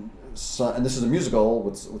 and this is a musical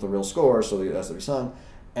with a real score, so it has to be sung,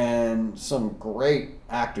 and some great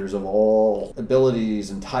actors of all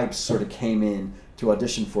abilities and types sort of came in to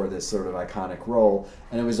audition for this sort of iconic role,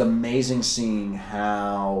 and it was amazing seeing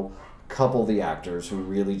how a couple of the actors who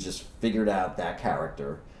really just figured out that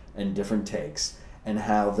character and different takes, and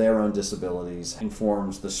how their own disabilities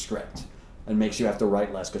informs the script and makes you have to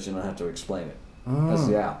write less because you don't have to explain it.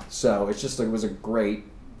 So it was a great,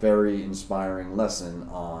 very inspiring lesson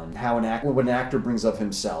on how when an actor brings up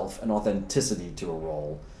himself and authenticity to a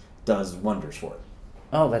role, does wonders for it.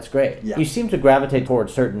 Oh, that's great. Yeah. You seem to gravitate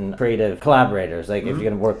towards certain creative collaborators, like if you're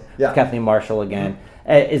going to work with Kathleen Marshall again.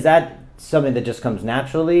 Is that something that just comes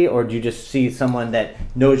naturally, or do you just see someone that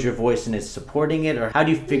knows your voice and is supporting it, or how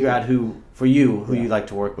do you figure out who you like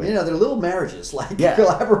to work with? They're little marriages, like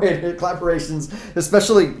collaborations,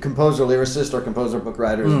 especially composer, lyricist, or composer, book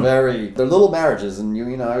writers. They're little marriages,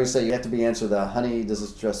 and I always say you have to answer the "honey, does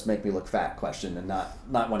this just make me look fat?" question, and not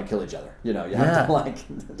want to kill each other. You have to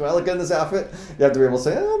do I look good in this outfit? You have to be able to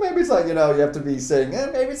say, oh, maybe it's not. You have to be saying,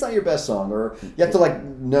 maybe it's not your best song, or you have to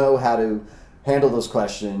know how to handle those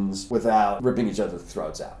questions without ripping each other's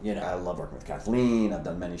throats out. I love working with Kathleen. I've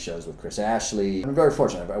done many shows with Chris Ashley. I'm very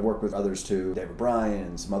fortunate. I work with others too, David Bryan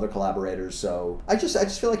and some other collaborators. So I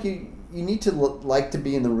just feel like you need to like to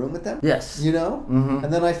be in the room with them. Yes. You know? Mm-hmm.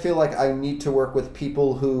 And then I feel like I need to work with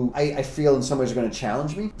people who I feel in some ways are going to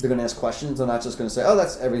challenge me. They're going to ask questions. They're not just going to say, oh,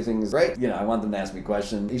 that's everything is great. You know, I want them to ask me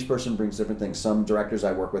questions. Each person brings different things. Some directors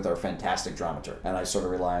I work with are fantastic dramaturgs, and I sort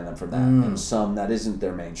of rely on them for that. And some, that isn't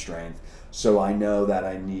their main strength. So I know that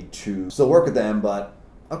I need to still work with them, but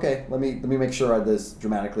okay, let me make sure this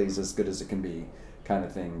dramatically is as good as it can be, kind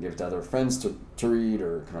of thing. Give it to other friends to read,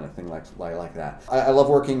 or kind of thing like that. I love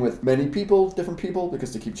working with many people, different people,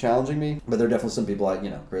 because they keep challenging me. But there are definitely some people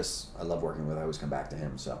Chris, I love working with. I always come back to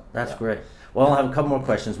him. So that's great. Well, I'll have a couple more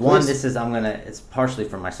questions. Please. One, it's partially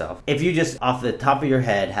for myself. If you just off the top of your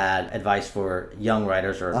head had advice for young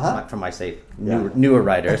writers, or for my sake, newer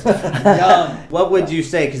writers, what would you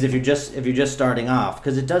say? Because if you're just starting off,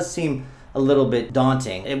 because it does seem a little bit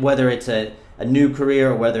daunting, whether it's a new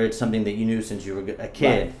career or whether it's something that you knew since you were a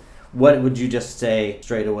kid. Right. What would you just say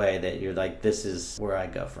straight away that you're like, this is where I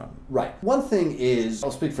go from? Right. One thing is,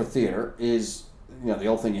 I'll speak for theater, is the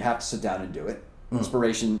old thing, you have to sit down and do it.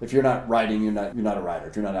 Inspiration. If you're not writing, you're not a writer.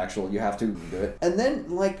 If you're not actual, you have to do it. And then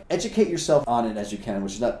educate yourself on it as you can,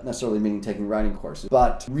 which is not necessarily meaning taking writing courses,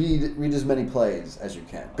 but read as many plays as you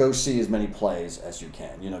can. Go see as many plays as you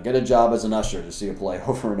can. Get a job as an usher to see a play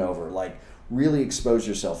over and over. Really expose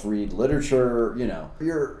yourself. Read literature.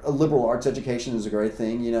 A liberal arts education is a great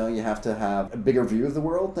thing. You have to have a bigger view of the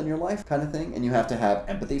world than your life, kind of thing, and you have to have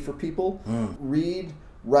empathy for people. Read.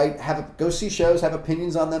 Write, go see shows, have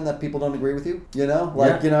opinions on them that people don't agree with you,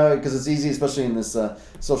 because it's easy, especially in this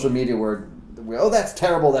social media where, oh, that's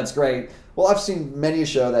terrible, that's great. Well, I've seen many a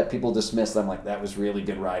show that people dismiss. I'm like, that was really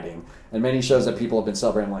good writing. And many shows that people have been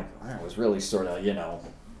celebrating, I'm like, that was really sort of,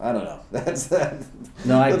 I don't know. That's that.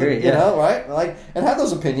 No, I agree. Right? And have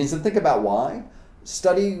those opinions and think about why.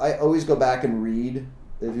 Study, I always go back and read.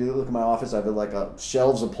 If you look at my office, I have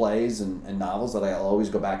shelves of plays and novels that I'll always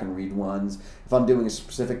go back and read ones. If I'm doing a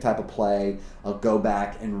specific type of play, I'll go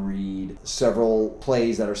back and read several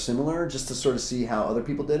plays that are similar just to sort of see how other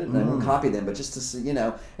people did it. And I won't copy them, but just to see,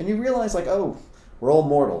 and you realize we're all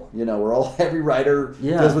mortal. Every writer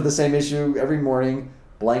deals with the same issue every morning,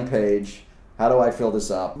 blank page. How do I fill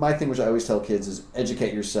this up? My thing, which I always tell kids, is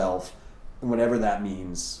educate yourself. Whatever that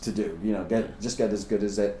means to do, get as good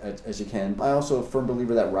as you can. I'm also a firm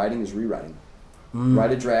believer that writing is rewriting. Write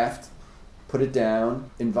a draft, put it down,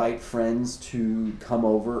 invite friends to come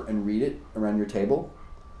over and read it around your table,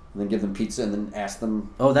 and then give them pizza and then ask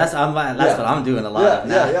them. Oh, that's what I'm doing a lot of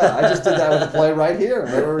now. Yeah. I just did that with a play right here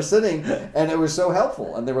where we were sitting, and it was so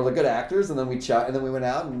helpful. And they were good actors, and then we chat, and then we went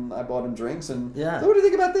out and I bought them drinks and so what do you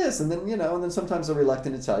think about this? And then and then sometimes they're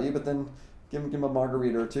reluctant to tell you, but then. Give them a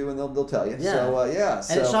margarita or two, and they'll tell you. Yeah.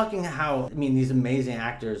 And it's shocking how these amazing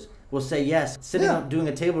actors will say yes, sitting up doing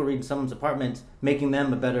a table read in someone's apartment, making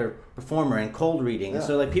them a better performer, and cold reading. And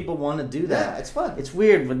so people want to do that. Yeah, it's fun. It's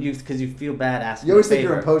weird because you feel bad asking. You always a think favor.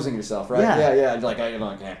 you're imposing yourself, right? Yeah.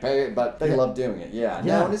 I can't pay it, but they love doing it. Yeah.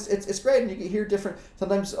 No, and it's great, and you can hear different.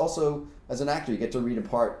 Sometimes also as an actor, you get to read a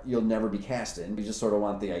part you'll never be cast in. You just sort of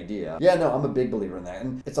want the idea. Yeah, no, I'm a big believer in that.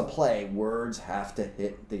 And it's a play. Words have to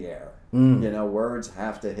hit the air. Words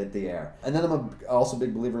have to hit the air. And then I'm also a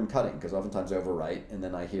big believer in cutting, because oftentimes I overwrite, and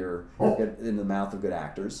then I hear get in the mouth of good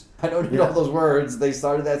actors. I don't need all those words. They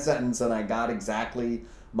started that sentence, and I got exactly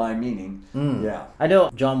my meaning. Yeah. I know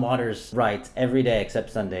John Waters writes every day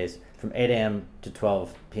except Sundays from 8 a.m. to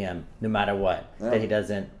 12 p.m. no matter what, that he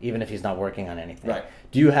doesn't, even if he's not working on anything. Right.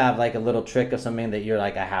 Do you have a little trick of something that you're I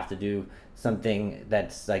have to do something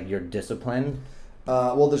that's your discipline?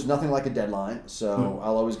 Well, there's nothing like a deadline, so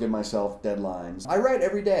I'll always give myself deadlines. I write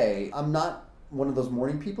every day. I'm not one of those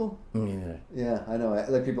morning people. Yeah, I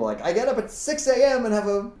know. People I get up at 6 a.m. and have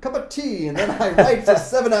a cup of tea, and then I write for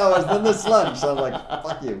 7 hours, then this lunch. So I'm like,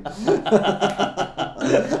 fuck you.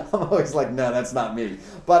 I'm always like, no, that's not me.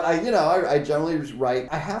 But I generally write.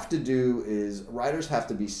 Writers have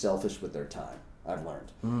to be selfish with their time. I've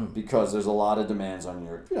learned because there's a lot of demands on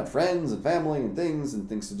your friends and family and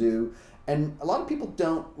things to do. And a lot of people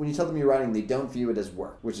don't, when you tell them you're writing, they don't view it as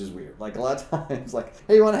work, which is weird. A lot of times,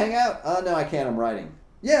 hey, you want to hang out? No, I can't, I'm writing.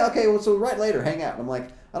 Yeah, okay, well, so write later, hang out. And I'm like,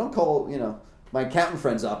 I don't call, my accountant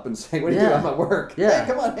friends up and say, what do you do? I'm at work. Yeah.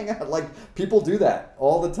 Hey, come on, hang out. People do that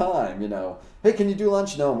all the time, Hey, can you do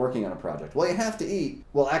lunch? No, I'm working on a project. Well, you have to eat.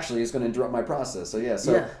 Well, actually, it's going to interrupt my process.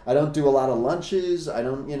 So I don't do a lot of lunches. I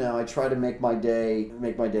don't, I try to make my day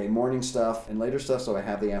morning stuff and later stuff, so I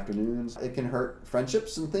have the afternoons. It can hurt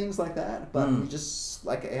friendships and things like that, but you just,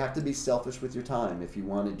 you have to be selfish with your time if you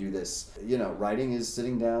want to do this. Writing is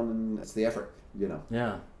sitting down, and it's the effort,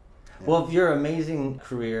 Yeah. Well, if your amazing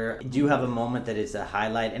career, do you have a moment that is a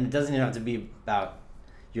highlight? And it doesn't even have to be about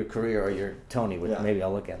your career or your Tony, which Yeah. maybe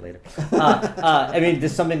I'll look at later. I mean,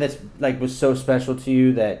 there's something that's like was so special to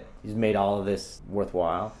you that has made all of this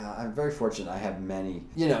worthwhile. I'm very fortunate. I have many.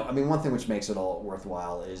 You know, I mean, one thing which makes it all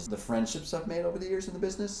worthwhile is the friendships I've made over the years in the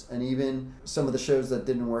business, and even some of the shows that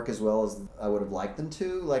didn't work as well as I would have liked them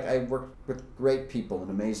to. Like, I worked with great people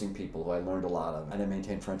and amazing people who I learned a lot of, and I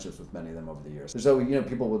maintained friendships with many of them over the years. There's always, you know,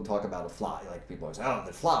 people would talk about a flop. Like, people always say, oh,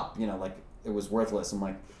 the flop, you know, like it was worthless. I'm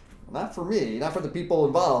like, not for me, not for the people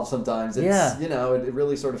involved sometimes. It's, you know, it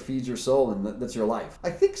really sort of feeds your soul and that's your life. I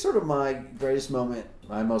think sort of my greatest moment,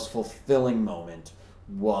 my most fulfilling moment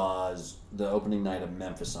was the opening night of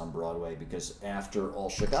Memphis on Broadway, because after All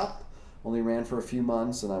Shook Up only ran for a few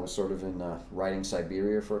months and I was sort of in writing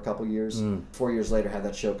Siberia for a couple years. 4 years later, have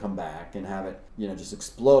that show come back and have it, you know, just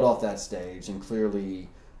explode off that stage, and clearly,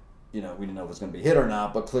 you know, we didn't know if it was going to be a hit or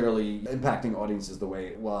not, but clearly impacting audiences the way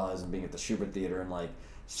it was, and being at the Schubert Theater, and like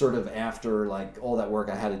sort of after like all that work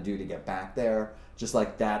I had to do to get back there, just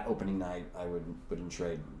like that opening night, I wouldn't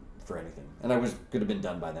trade for anything. And could have been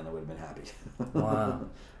done by then. I would have been happy. Wow.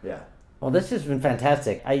 Yeah. Well, this has been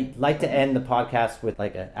fantastic. I like to end the podcast with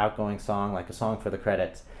like an outgoing song, like a song for the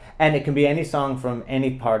credits. And it can be any song from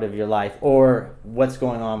any part of your life or what's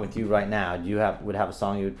going on with you right now. Do you would have a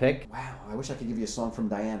song you would pick? Wow, I wish I could give you a song from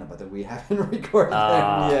Diana, but that we haven't recorded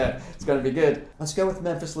that. Yeah, it's going to be good. Let's go with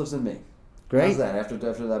Memphis Lives in Me. Great. How's that, after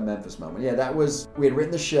that Memphis moment? Yeah, that was, we had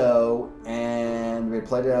written the show, and we had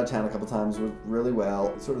played it out of town a couple times really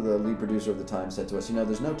well. Sort of the lead producer of the time said to us, you know,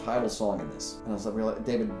 there's no title song in this. And I was like,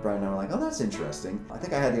 David, Brian, and I were like, oh, that's interesting. I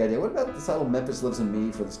think I had the idea, what about the title Memphis Lives in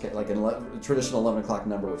Me for this, like a traditional 11 o'clock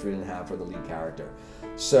number, which we didn't have for the lead character.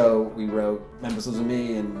 So we wrote Memphis Lives in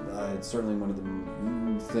Me, and it's certainly one of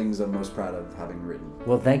the things I'm most proud of having written.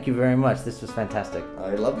 Well, thank you very much. This was fantastic.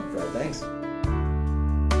 I love you, Fred. Thanks.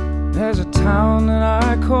 There's a town that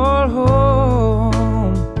I call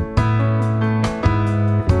home,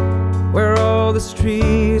 where all the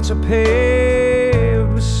streets are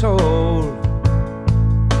paved with soul.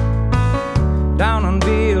 Down on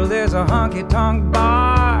Beale there's a honky-tonk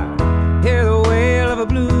bar, hear the wail of a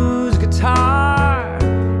blues guitar,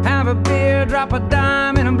 have a beer, drop a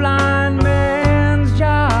dime in a blind man's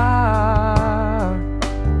jar.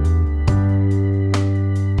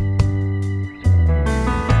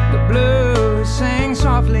 Sang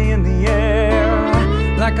softly in the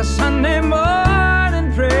air, like a Sunday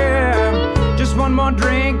morning prayer. Just one more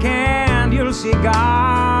drink and you'll see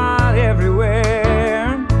God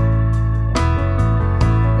everywhere.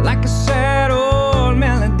 Like a sad old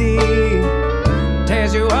melody,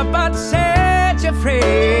 tears you up but sets you free.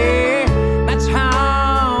 That's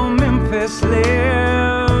how Memphis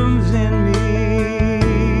lives in me.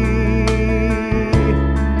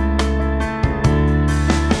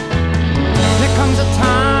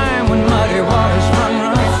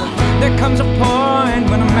 There comes a point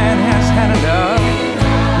when a man has had enough,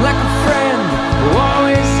 like a friend who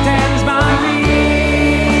always stands by me.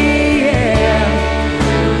 Yeah.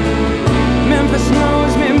 Memphis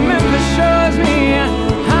knows me, Memphis shows me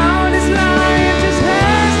how this life just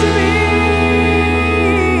has to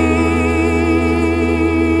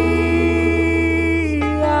be.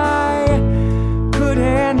 I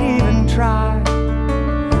couldn't even try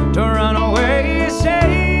to run away,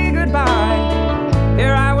 say goodbye.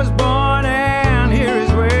 Here I was born, and here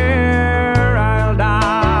is where I'll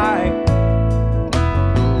die.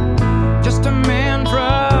 Just a man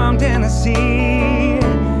from Tennessee,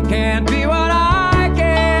 can't be what I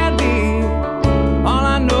can be. All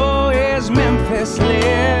I know is Memphis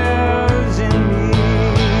lives in me.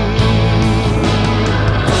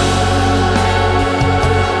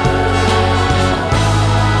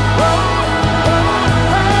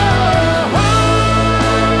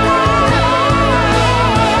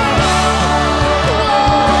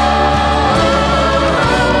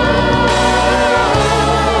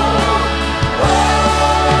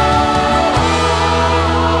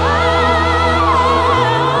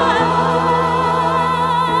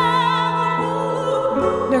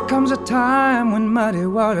 There comes a time when muddy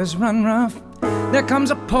waters run rough. There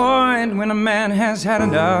comes a point when a man has had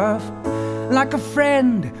enough. Like a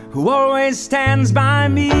friend who always stands by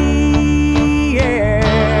me. Yeah.